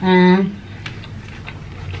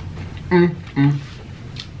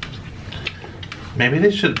 Maybe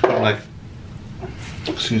they should put like...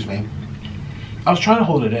 Excuse me. I was trying to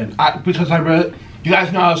hold it in. Because I read... You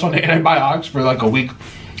guys know I was on the antibiotics for like a week.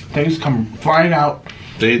 Things come flying out.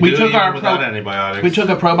 They do even without antibiotics. We took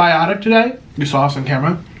a probiotic today. You saw us on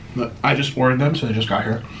camera. I just ordered them, so they just got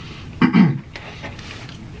here. I'm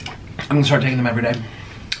gonna start taking them every day.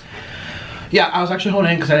 Yeah, I was actually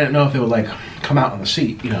holding in because I didn't know if it would like come out on the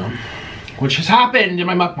seat, you know. Which has happened in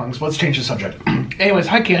my mukbangs. Let's change the subject. Anyways,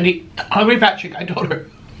 hi Candy. Hungry fat chick, I told her.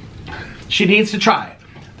 She needs to try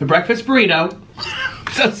the breakfast burrito.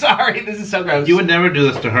 So sorry, this is so gross. You would never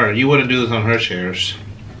do this to her. You wouldn't do this on her shares.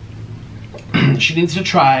 She needs to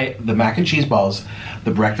try the mac and cheese balls,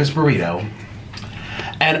 the breakfast burrito.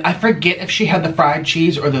 And I forget if she had the fried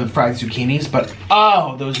cheese or the fried zucchinis, but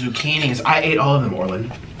oh, those zucchinis. I ate all of them,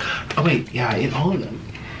 Orland. Oh wait, yeah, I ate all of them.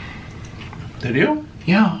 Did you?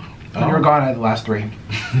 Yeah. When you were gone, I had the last 3.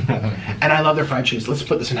 And I love their fried cheese. Let's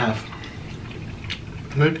split this in half.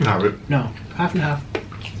 No, you can have it. No, half and half.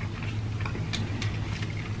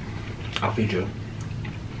 I'll feed you.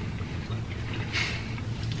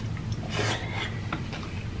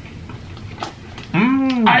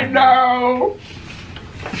 I know!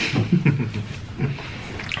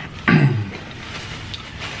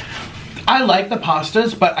 I like the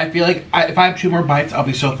pastas, but I feel like if I have 2 more bites, I'll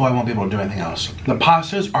be so full I won't be able to do anything else. The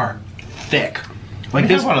pastas are thick. Like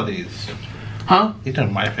this one of these. Huh? These are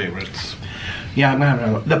my favorites. Yeah, I'm gonna have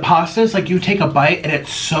another one. The pastas, like you take a bite and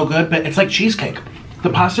it's so good, but it's like cheesecake. The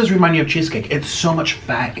pastas remind you of cheesecake. It's so much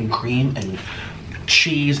fat and cream and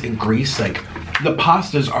cheese and grease. Like the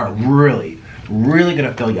pastas are really, really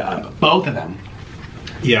gonna fill you up. Both of them.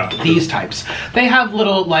 Yeah. These types. They have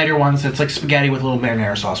little lighter ones that's like spaghetti with a little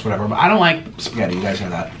marinara sauce, whatever. But I don't like spaghetti, you guys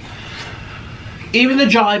know that. Even the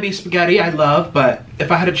Jollibee spaghetti I love, but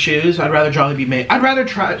if I had to choose, I'd rather Jollibee made. I'd rather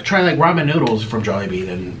try like ramen noodles from Jollibee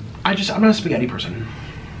than I'm not a spaghetti person.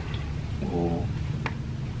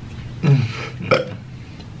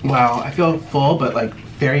 Wow, I feel full, but like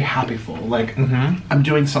very happy full. Like I'm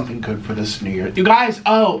doing something good for this New Year. You guys,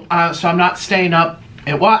 so I'm not staying up.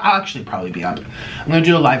 Well, I'll actually probably be up. I'm gonna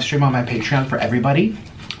do a live stream on my Patreon for everybody.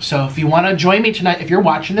 So if you want to join me tonight, if you're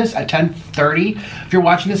watching this at 10:30, if you're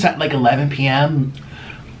watching this at like 11 p.m.,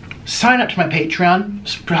 sign up to my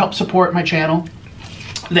Patreon to help support my channel.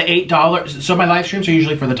 The $8. So my live streams are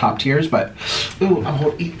usually for the top tiers, but ooh, I'm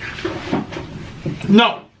holding.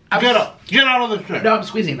 No, get up. Get out of the chair. No, I'm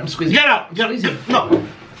squeezing. I'm squeezing. Get out. I'm squeezing. No.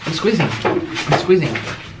 I'm squeezing. I'm squeezing.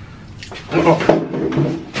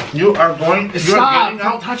 Oh. You are going. Stop!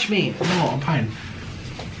 Don't touch me. No, I'm fine.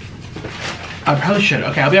 I probably should.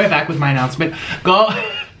 Okay, I'll be right back with my announcement. Go.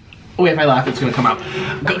 Wait, if I laugh, it's gonna come out.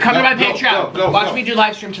 Come to my Patreon. Watch me do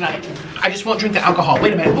live stream tonight. I just won't drink the alcohol.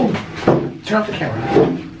 Wait a minute. Ooh. Turn off the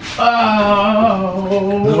camera.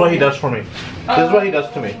 Oh. This is what he does for me. This is what he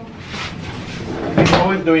does to me. He's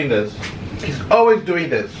always doing this. He's always doing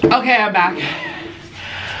this. Okay, I'm back.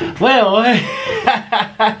 Well.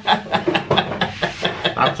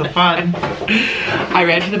 Lots of fun. I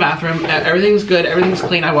ran to the bathroom. Everything's good. Everything's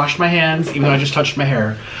clean. I washed my hands, even though I just touched my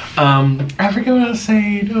hair. I forget what I was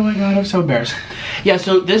saying. Oh my god, I'm so embarrassed. Yeah,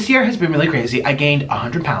 so this year has been really crazy. I gained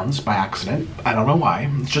 100 pounds by accident. I don't know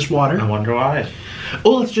why. It's just water. I wonder why.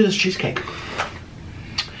 Oh, let's do this cheesecake.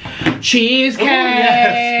 Cheesecake!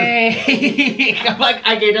 Yes. I'm like,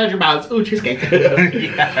 I gained 100 pounds. Ooh, cheesecake.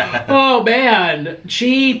 Yeah. Oh man.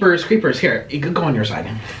 Cheapers, creepers. Here, you can go on your side.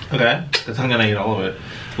 Okay, because I'm gonna eat all of it.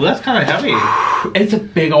 Well, that's kind of heavy. It's a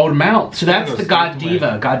big old amount. So that's the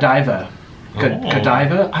Godiva. Godiva.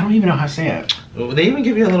 Godiva? I don't even know how to say it. They even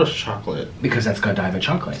give you a little chocolate. Because that's Godiva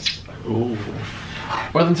chocolate. Ooh.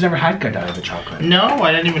 Orland's never had Godiva chocolate. No,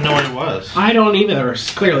 I didn't even know what it was. I don't either.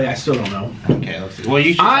 Clearly, I still don't know. Okay, let's see. Well,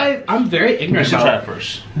 you should. I'm very ignorant. You should try it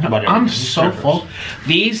first. I'm so full.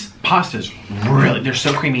 These pastas, really, they're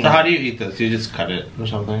so creamy. So how do you eat this? You just cut it or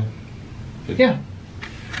something? Yeah.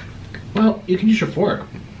 Well, you can use your fork.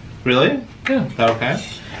 Really? Yeah. Is that okay?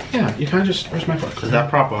 Yeah, you kind of just, where's my fork? Is that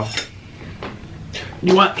proper?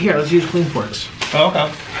 You want, here, let's use clean forks. Oh,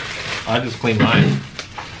 okay. I just cleaned mine.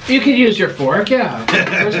 You can use your fork, yeah.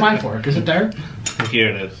 Where's my fork? Is it there? Here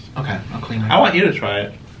it is. Okay, I'll clean mine. I want you to try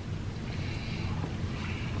it.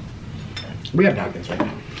 We have napkins right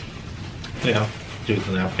now. Yeah. Use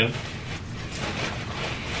the napkin.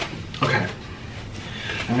 Okay.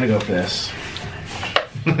 I'm gonna go for this.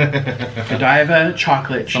 Godiva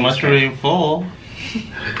chocolate cheesecake. So much for being full.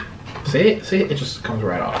 See? It just comes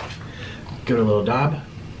right off. Give it a little dab.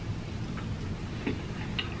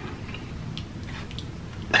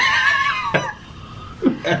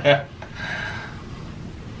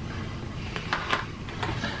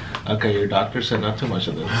 Okay, your doctor said not too much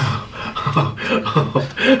of this.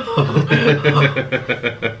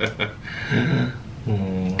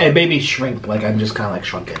 It made me shrink, like I'm just kind of like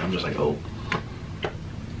shrunken. I'm just like, oh.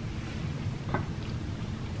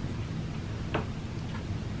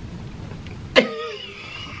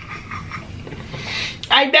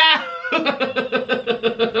 I know.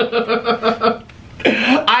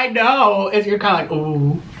 I know. It's you're kind of like,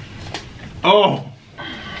 ooh. Oh.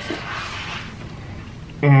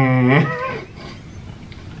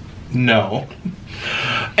 No.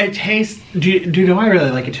 It tastes. Do you know I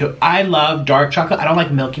really like it too? I love dark chocolate. I don't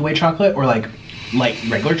like Milky Way chocolate or like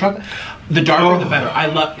regular chocolate. The darker the better. I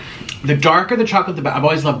love the darker the chocolate the better. I've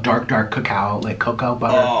always loved dark cacao, like cocoa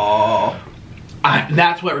butter. Oh.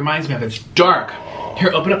 That's what it reminds me of. It's dark.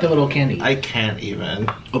 Here, open up the little candy. I can't even.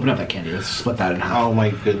 Open up that candy. Let's split that in half. Oh my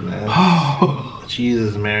goodness.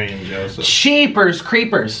 Jesus, Mary and Joseph. Cheapers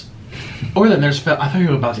creepers. Or then there's I thought you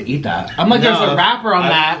were about to eat that. I'm like, there's a wrapper on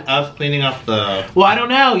that. I was cleaning up the... Well, I don't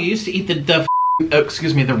know. You used to eat the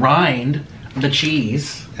rind of the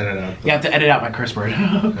cheese. Edit out. You have to edit out my curse word.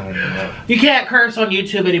 You can't curse on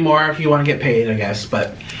YouTube anymore if you want to get paid, I guess.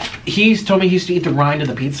 But he's told me he used to eat the rind of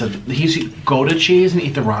the pizza. He used to go to cheese and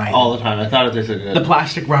eat the rind. All the time. I thought it tasted good. The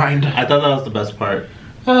plastic rind. I thought that was the best part.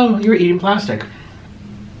 Oh, you were eating plastic.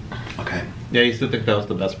 Okay. Yeah, I used to think that was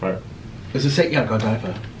the best part. Is this it? Yeah,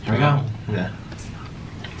 Godiva. Here we go. Yeah.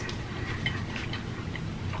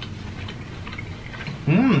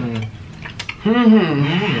 Mmm.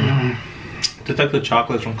 Mm-hmm. It's like the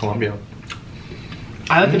chocolates from Colombia.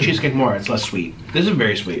 I like the cheesecake more. It's less sweet. This is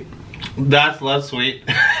very sweet. That's less sweet.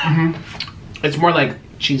 It's more like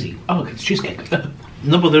cheesy. Oh, it's cheesecake.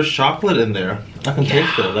 No, but there's chocolate in there. I can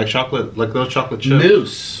taste it. Like chocolate, like those chocolate chips.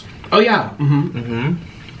 Mousse. Oh yeah.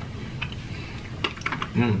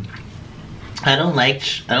 I don't like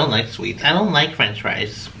sweets. I don't like French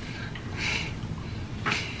fries.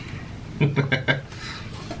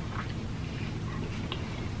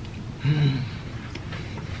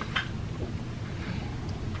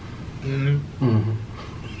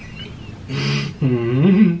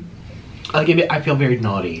 I feel very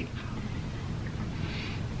naughty.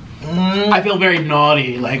 I feel very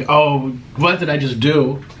naughty. Like, oh, what did I just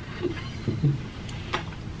do?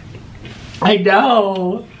 I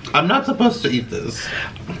know. I'm not supposed to eat this.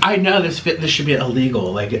 I know this should be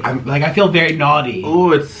illegal. Like I feel very naughty.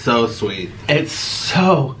 Oh, it's so sweet. It's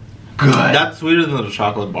so good. That's sweeter than the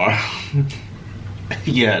chocolate bar.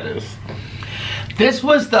 Yeah, it is. This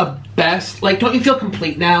was the best. Like, don't you feel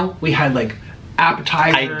complete now? We had like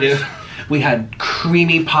appetizers. I do. We had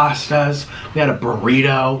creamy pastas. We had a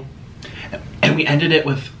burrito, and we ended it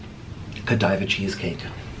with Godiva cheesecake.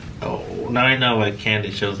 Oh, now I know why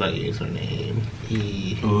Candy shows that username.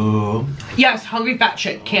 Ooh. Yes, hungry fat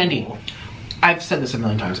chick, Candy. I've said this a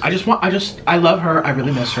million times. I love her. I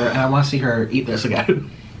really miss her, and I want to see her eat this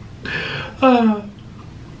again.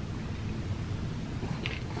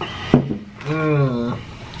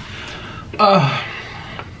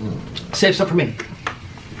 Save some for me.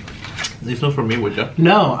 Leave some for me, would you?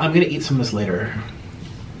 No, I'm gonna eat some of this later.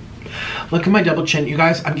 Look at my double chin. You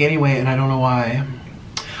guys, I'm gaining weight and I don't know why.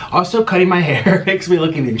 Also, cutting my hair makes me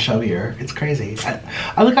look even chubbier. It's crazy.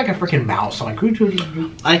 I look like a freaking mouse. I'm like,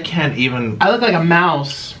 I can't even... I look like a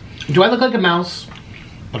mouse. Do I look like a mouse?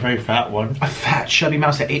 A very fat one. A fat, chubby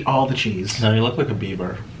mouse that ate all the cheese. No, you look like a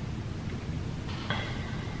beaver.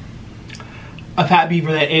 A fat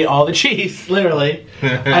beaver that ate all the cheese, literally.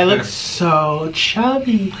 I look so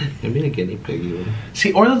chubby. You're being a guinea pig, you.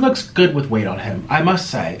 See, Orland looks good with weight on him, I must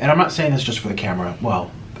say. And I'm not saying this just for the camera.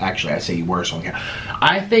 Well, actually I say you were so on camera.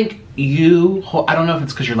 I think you, I don't know if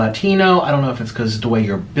it's because you're Latino, I don't know if it's because the way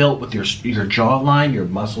you're built with your jawline, your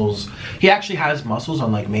muscles. He actually has muscles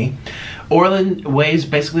unlike me. Orland weighs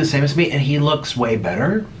basically the same as me and he looks way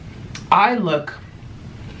better. I look...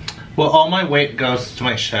 Well, all my weight goes to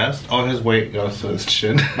my chest, all his weight goes to his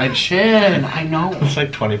chin. My chin, I know. It's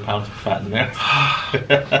like 20 pounds of fat in there.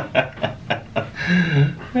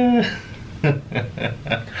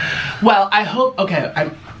 Well, I hope, okay,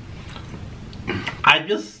 I'm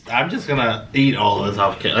just gonna eat all this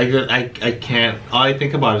off camera. I can't, all I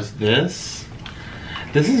think about is this.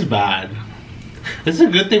 This is bad. This is a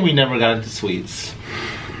good thing we never got into sweets.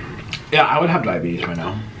 Yeah, I would have diabetes right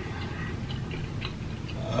now.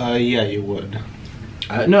 Yeah, you would.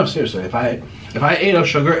 No, seriously, if I ate no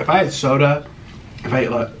sugar, if I had soda, if I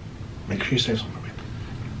ate, make sure you save some for me.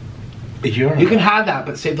 You can have that,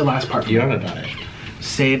 but save the last part for me. You're on a diet.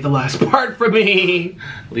 Save the last part for me.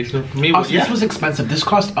 At least for me. Also, this was expensive. This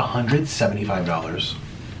cost $175.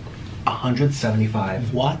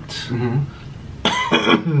 $175. What?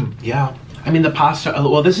 Mm-hmm. Yeah. I mean, the pasta,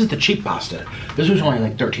 well, this is the cheap pasta. This was only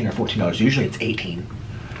like $13 or $14. Usually it's $18.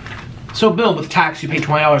 So, boom, with tax, you pay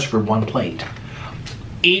 $20 for one plate.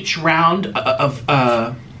 Each round of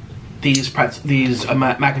these mac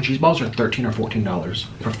and cheese balls are $13 or $14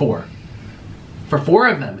 for four. For four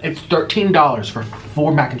of them, it's $13 for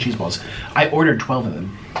 4 mac and cheese balls. I ordered 12 of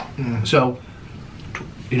them. So,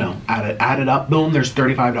 you know, add it up, boom, there's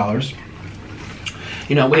 $35.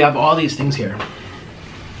 You know, we have all these things here.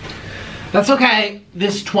 That's okay.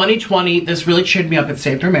 This 2020, this really cheered me up. It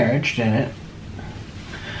saved our marriage, didn't it?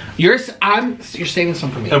 You're saving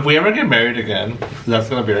some for me. If we ever get married again, that's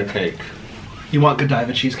gonna be our cake. You want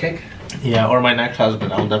Godiva cheesecake? Yeah, or my next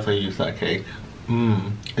husband, I'll definitely use that cake.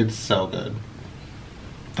 It's so good.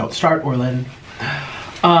 Don't start, Orlin.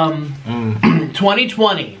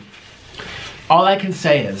 2020. All I can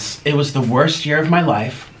say is, it was the worst year of my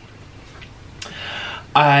life.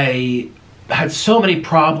 I had so many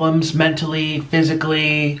problems mentally,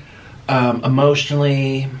 physically,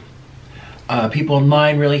 emotionally. People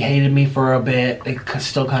online really hated me for a bit. They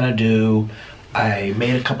still kind of do. I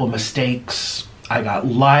made a couple mistakes. I got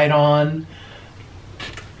lied on.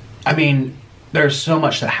 I mean, there's so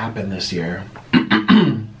much that happened this year.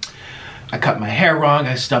 I cut my hair wrong.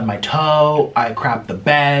 I stubbed my toe. I crapped the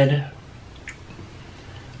bed.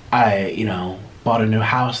 I, you know, bought a new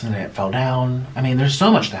house and then it fell down. I mean, there's so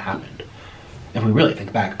much that happened. If we really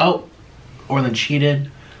think back. Oh, Orlin cheated.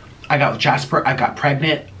 I got with Jasper. I got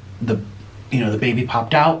pregnant. The baby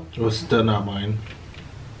popped out. It was still not mine.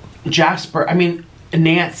 Jasper, I mean,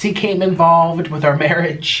 Nancy came involved with our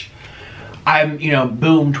marriage. I'm, you know,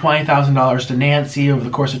 boom, $20,000 to Nancy over the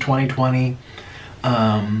course of 2020.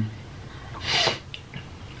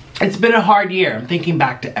 It's been a hard year. I'm thinking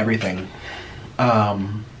back to everything.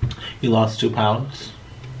 You lost 2 pounds?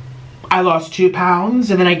 I lost 2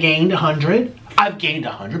 pounds and then I gained 100. I've gained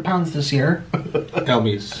 100 pounds this year.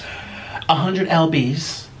 Lbs. 100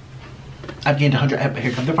 lbs. I've gained 100.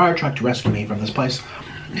 Here comes the fire truck to rescue me from this place.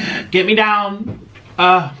 Get me down.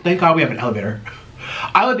 Thank God we have an elevator.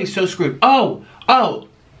 I would be so screwed. Oh,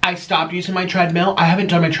 I stopped using my treadmill. I haven't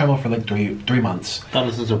done my treadmill for like three months. That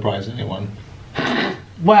doesn't surprise anyone.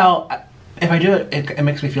 Well, if I do it, it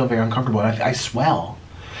makes me feel very uncomfortable. I swell.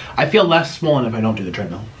 I feel less swollen if I don't do the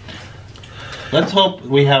treadmill. Let's hope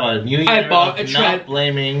we have a new year I bought of a not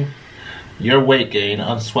blaming your weight gain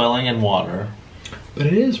on swelling and water. But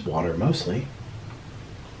it is water, mostly.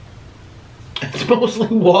 It's mostly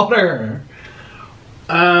water.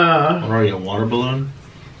 What are you, a water balloon?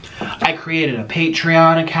 I created a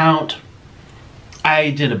Patreon account.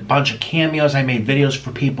 I did a bunch of cameos. I made videos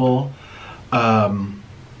for people. I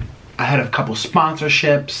had a couple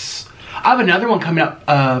sponsorships. I have another one coming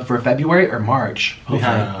up for February or March. We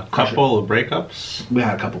had a couple of breakups. We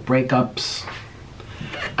had a couple breakups.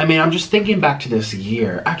 I mean, I'm just thinking back to this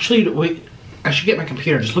year. Actually, wait, I should get my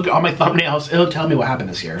computer. Just look at all my thumbnails. It'll tell me what happened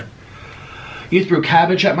this year. You threw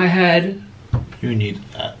cabbage at my head. You need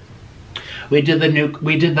that. We did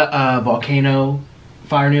the volcano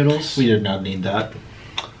fire noodles. We did not need that.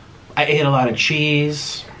 I ate a lot of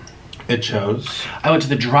cheese. It shows. I went to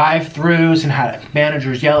the drive-thrus and had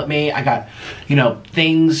managers yell at me. I got, you know,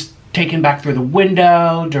 things taken back through the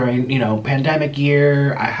window during, you know, pandemic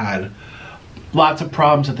year. I had lots of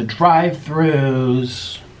problems at the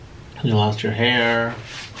drive-thrus. You lost your hair.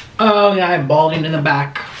 Oh yeah, I'm balding in the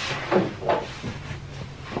back.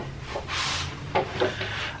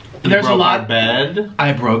 There's a lot. Bed.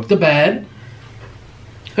 I broke the bed.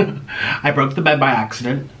 I broke the bed by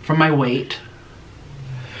accident from my weight.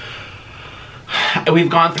 We've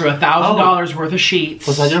gone through $1,000 worth of sheets.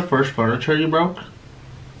 Was that your first furniture you broke?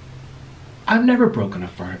 I've never broken a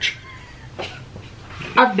furniture.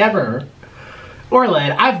 I've never.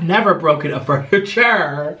 Orlin, I've never broken a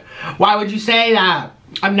furniture. Why would you say that?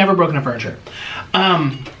 I've never broken a furniture.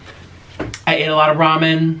 I ate a lot of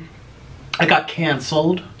ramen. I got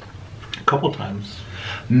canceled. A couple times.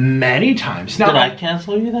 Many times. Now, did I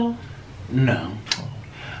cancel you though? No.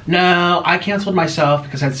 No, I canceled myself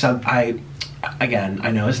because I said again,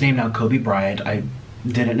 I know his name now, Kobe Bryant. I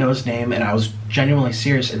didn't know his name and I was genuinely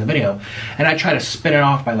serious in the video. And I tried to spin it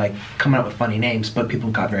off by like coming up with funny names, but people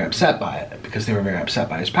got very upset by it because they were very upset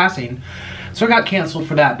by his passing. So I got canceled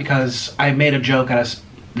for that because I made a joke at us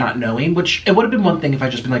not knowing, which it would have been one thing if I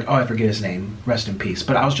just been like, oh, I forget his name, rest in peace.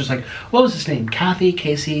 But I was just like, what was his name? Kathy,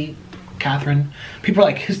 Casey, Catherine? People are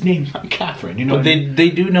like, his name's not Catherine, you know? But they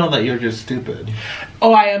do know that you're just stupid.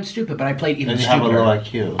 Oh, I am stupid, but I played even stupider. And you have a low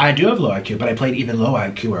IQ. I do have low IQ, but I played even low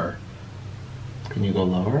IQer. Can you go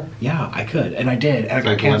lower? Yeah, I could, and I did, and I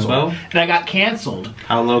got canceled. Limbo? And I got canceled.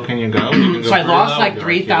 How low can you go? You can go so I lost like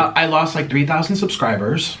 3,000. I lost like 3,000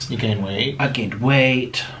 subscribers. You gained weight. I gained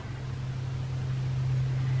weight.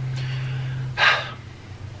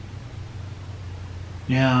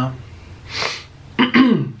 Yeah.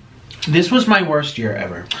 This was my worst year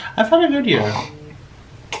ever. I've had a good year.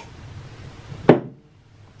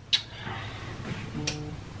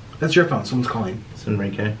 That's your phone. Someone's calling. It's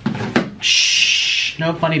Enrique. Shh.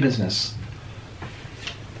 No funny business.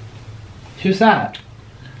 Who's that?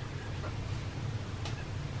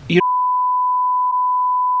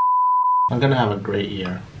 I'm gonna have a great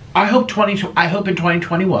year. I hope in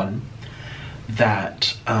 2021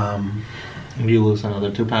 that you lose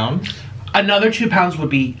another 2 pounds. Another 2 pounds would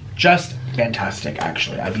be just fantastic.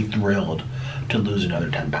 Actually, I'd be thrilled to lose another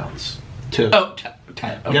 10 pounds. 2. Oh,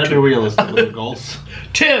 10. You gotta be realistic with your goals.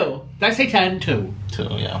 2. Did I say 10? 2. 2,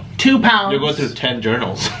 yeah. 2 pounds. You're going through 10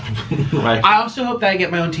 journals. Right. I also hope that I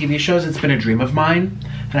get my own TV shows. It's been a dream of mine,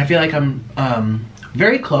 and I feel like I'm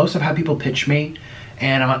very close. I've had people pitch me,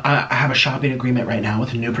 and I have a shopping agreement right now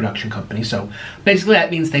with a new production company. So basically, that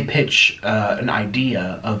means they pitch an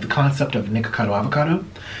idea of the concept of Nikocado avocado.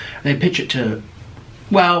 And they pitch it to,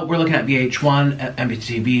 well, we're looking at VH1,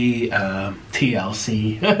 MTV,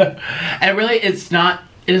 TLC, and really, it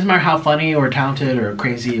doesn't matter how funny or talented or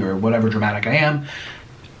crazy or whatever dramatic I am.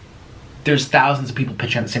 There's thousands of people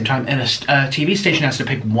pitching at the same time, and a TV station has to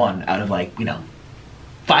pick one out of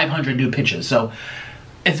 500 new pitches. So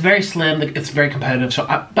it's very slim. It's very competitive. So,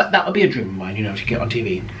 but that would be a dream of mine, to get on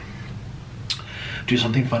TV, do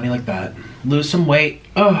something funny like that, lose some weight.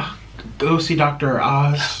 Oh, go see Dr.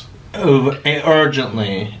 Oz.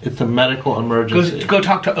 Urgently, it's a medical emergency. Go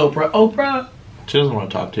talk to Oprah. Oprah. She doesn't want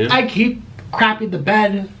to talk to you. I keep crapping the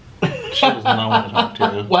bed. She does not want to talk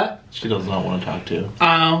to you. What? She does not want to talk to you.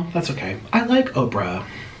 Oh, that's okay. I like Oprah.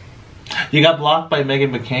 You got blocked by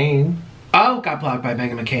Meghan McCain. Oh, got blocked by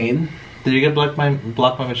Meghan McCain. Did you get blocked by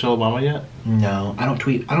Michelle Obama yet? No, I don't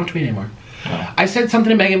tweet. I don't tweet anymore. Oh. I said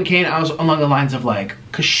something to Meghan McCain. I was along the lines of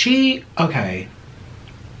cause she, okay.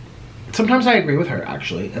 Sometimes I agree with her,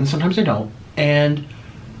 actually, and sometimes I don't. And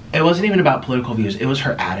it wasn't even about political views. It was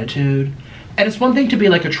her attitude. And it's one thing to be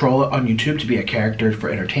like a troll on YouTube, to be a character for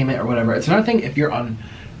entertainment or whatever. It's another thing if you're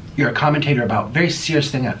a commentator about very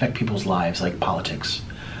serious things that affect people's lives, like politics.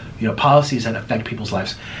 Policies that affect people's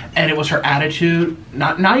lives. And it was her attitude,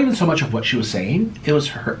 not even so much of what she was saying, it was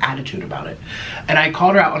her attitude about it. And I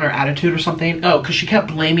called her out on her attitude or something. Oh, because she kept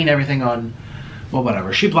blaming everything on, well,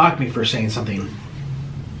 whatever. She blocked me for saying something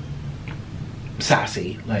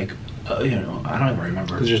sassy, I don't even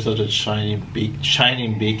remember. Because you're such a shining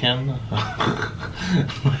beacon.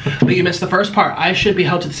 But you missed the first part. I should be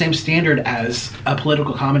held to the same standard as a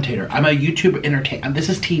political commentator. I'm a YouTube entertainer. This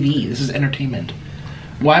is TV. This is entertainment.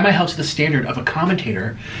 Why am I held to the standard of a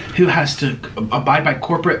commentator who has to abide by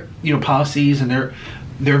corporate, policies and their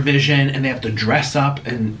vision, and they have to dress up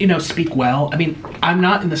and, speak well? I mean, I'm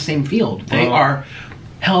not in the same field. They are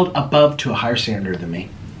held above to a higher standard than me.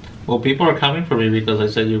 Well, people are coming for me because I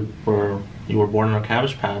said you were born in a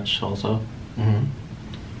Cabbage Patch also. Mm-hmm.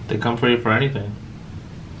 They come for you for anything.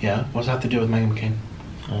 Yeah? What does that have to do with Meghan McCain?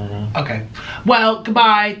 I don't know. Okay. Well,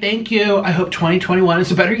 goodbye. Thank you. I hope 2021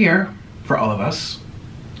 is a better year for all of us.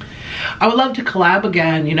 I would love to collab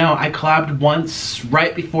again. I collabed once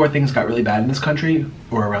right before things got really bad in this country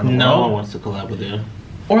or around the world. No one wants to collab with you.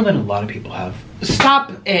 Or than a lot of people have.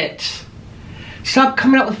 Stop it. Stop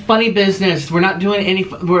coming up with funny business. We're not doing any.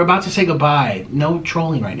 We're about to say goodbye. No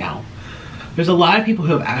trolling right now. There's a lot of people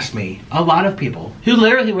who have asked me. A lot of people who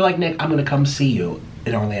literally were like, Nick, I'm going to come see you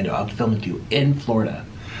in Orlando. I'll film with you in Florida.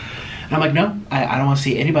 And I'm like, no, I don't want to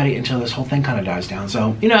see anybody until this whole thing kind of dies down.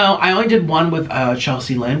 So, you know, I only did one with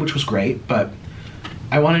Chelsea Lynn, which was great, but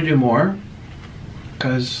I want to do more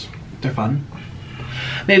because they're fun.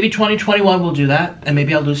 Maybe 2021 we'll do that, and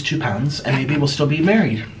maybe I'll lose 2 pounds, and maybe we'll still be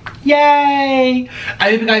married. Yay!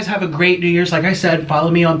 I hope you guys have a great New Year's. Like I said,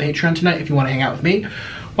 follow me on Patreon tonight if you want to hang out with me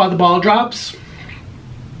while the ball drops.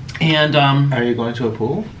 And, Are you going to a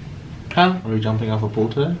pool? Huh? Are you jumping off a pool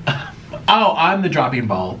today? Oh, I'm the dropping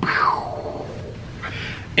ball.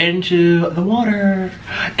 Into the water.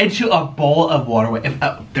 Into a bowl of water. If,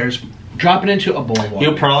 drop it into a bowl of water.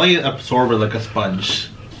 You'll probably absorb it like a sponge.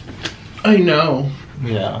 I know.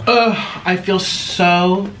 Yeah. I feel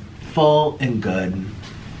so full and good.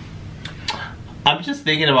 I'm just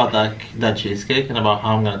thinking about that cheesecake and about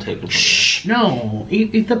how I'm gonna take it. Shh, no.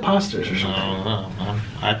 Eat the pastas or something. No,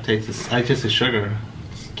 I taste the sugar.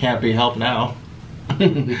 Can't be helped now.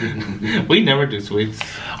 We never do sweets.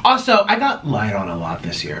 Also, I got lied on a lot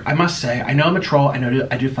this year. I must say, I know I'm a troll. I know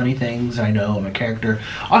I do funny things. I know I'm a character.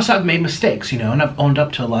 Also, I've made mistakes, you know, and I've owned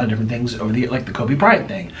up to a lot of different things over the like the Kobe Bryant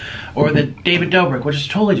thing, or the David Dobrik, which is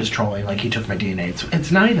totally just trolling. Like he took my DNA.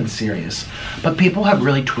 It's not even serious. But people have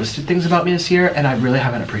really twisted things about me this year, and I really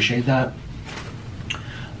haven't appreciated that.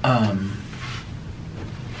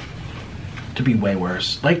 To be way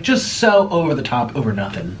worse. Like just so over the top, over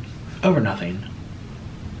nothing. Over nothing.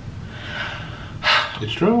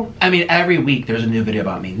 It's true. I mean, every week there's a new video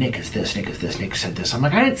about me. Nick is this, Nick is this, Nick said this. I'm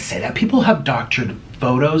like, I didn't say that. People have doctored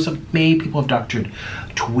photos of me. People have doctored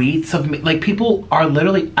tweets of me. Like, people are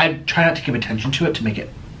literally, I try not to give attention to it to make it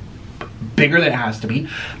bigger than it has to be.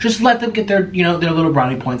 Just let them get their, you know, their little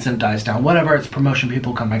brownie points and it dies down. Whatever, it's promotion.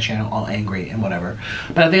 People come to my channel all angry and whatever.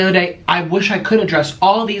 But at the end of the day, I wish I could address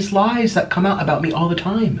all these lies that come out about me all the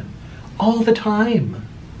time. All the time.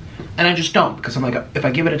 And I just don't, because I'm like, if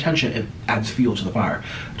I give it attention, it adds fuel to the fire.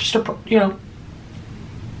 Just to, you know,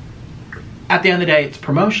 at the end of the day, it's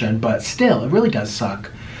promotion, but still, it really does suck.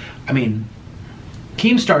 I mean,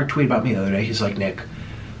 Keemstar tweeted about me the other day. He's like,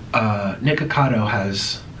 Nikocado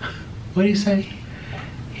has, what did he say?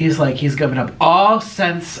 He's like, he's given up all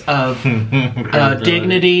sense of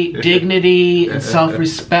dignity and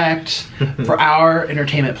self-respect for our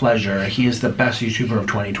entertainment pleasure. He is the best YouTuber of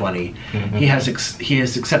 2020. He has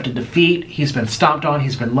accepted defeat. He's been stomped on.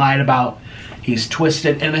 He's been lied about. He's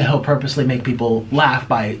twisted, and then he'll purposely make people laugh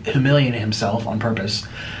by humiliating himself on purpose.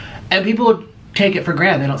 And people take it for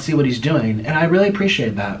granted. They don't see what he's doing, and I really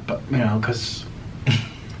appreciate that. But you know, because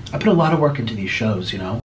I put a lot of work into these shows, you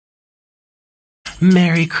know.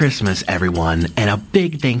 Merry Christmas, everyone, and a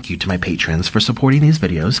big thank you to my patrons for supporting these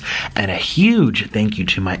videos, and a huge thank you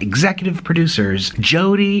to my executive producers,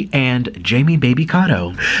 Jodi and Jamie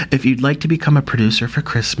Babycado. If you'd like to become a producer for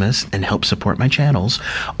Christmas and help support my channels,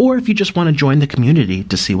 or if you just want to join the community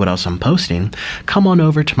to see what else I'm posting, come on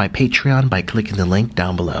over to my Patreon by clicking the link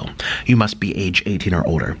down below. You must be age 18 or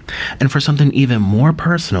older. And for something even more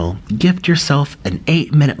personal, gift yourself an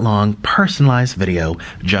 8-minute long personalized video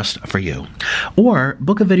just for you. Or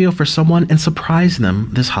book a video for someone and surprise them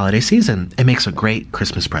this holiday season. It makes a great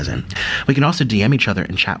Christmas present. We can also DM each other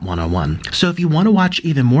and chat one-on-one. So if you want to watch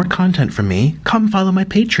even more content from me, come follow my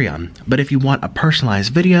Patreon. But if you want a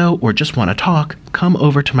personalized video or just want to talk, come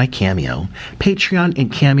over to my Cameo. Patreon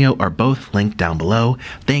and Cameo are both linked down below.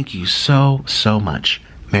 Thank you so, so much.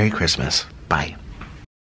 Merry Christmas. Bye.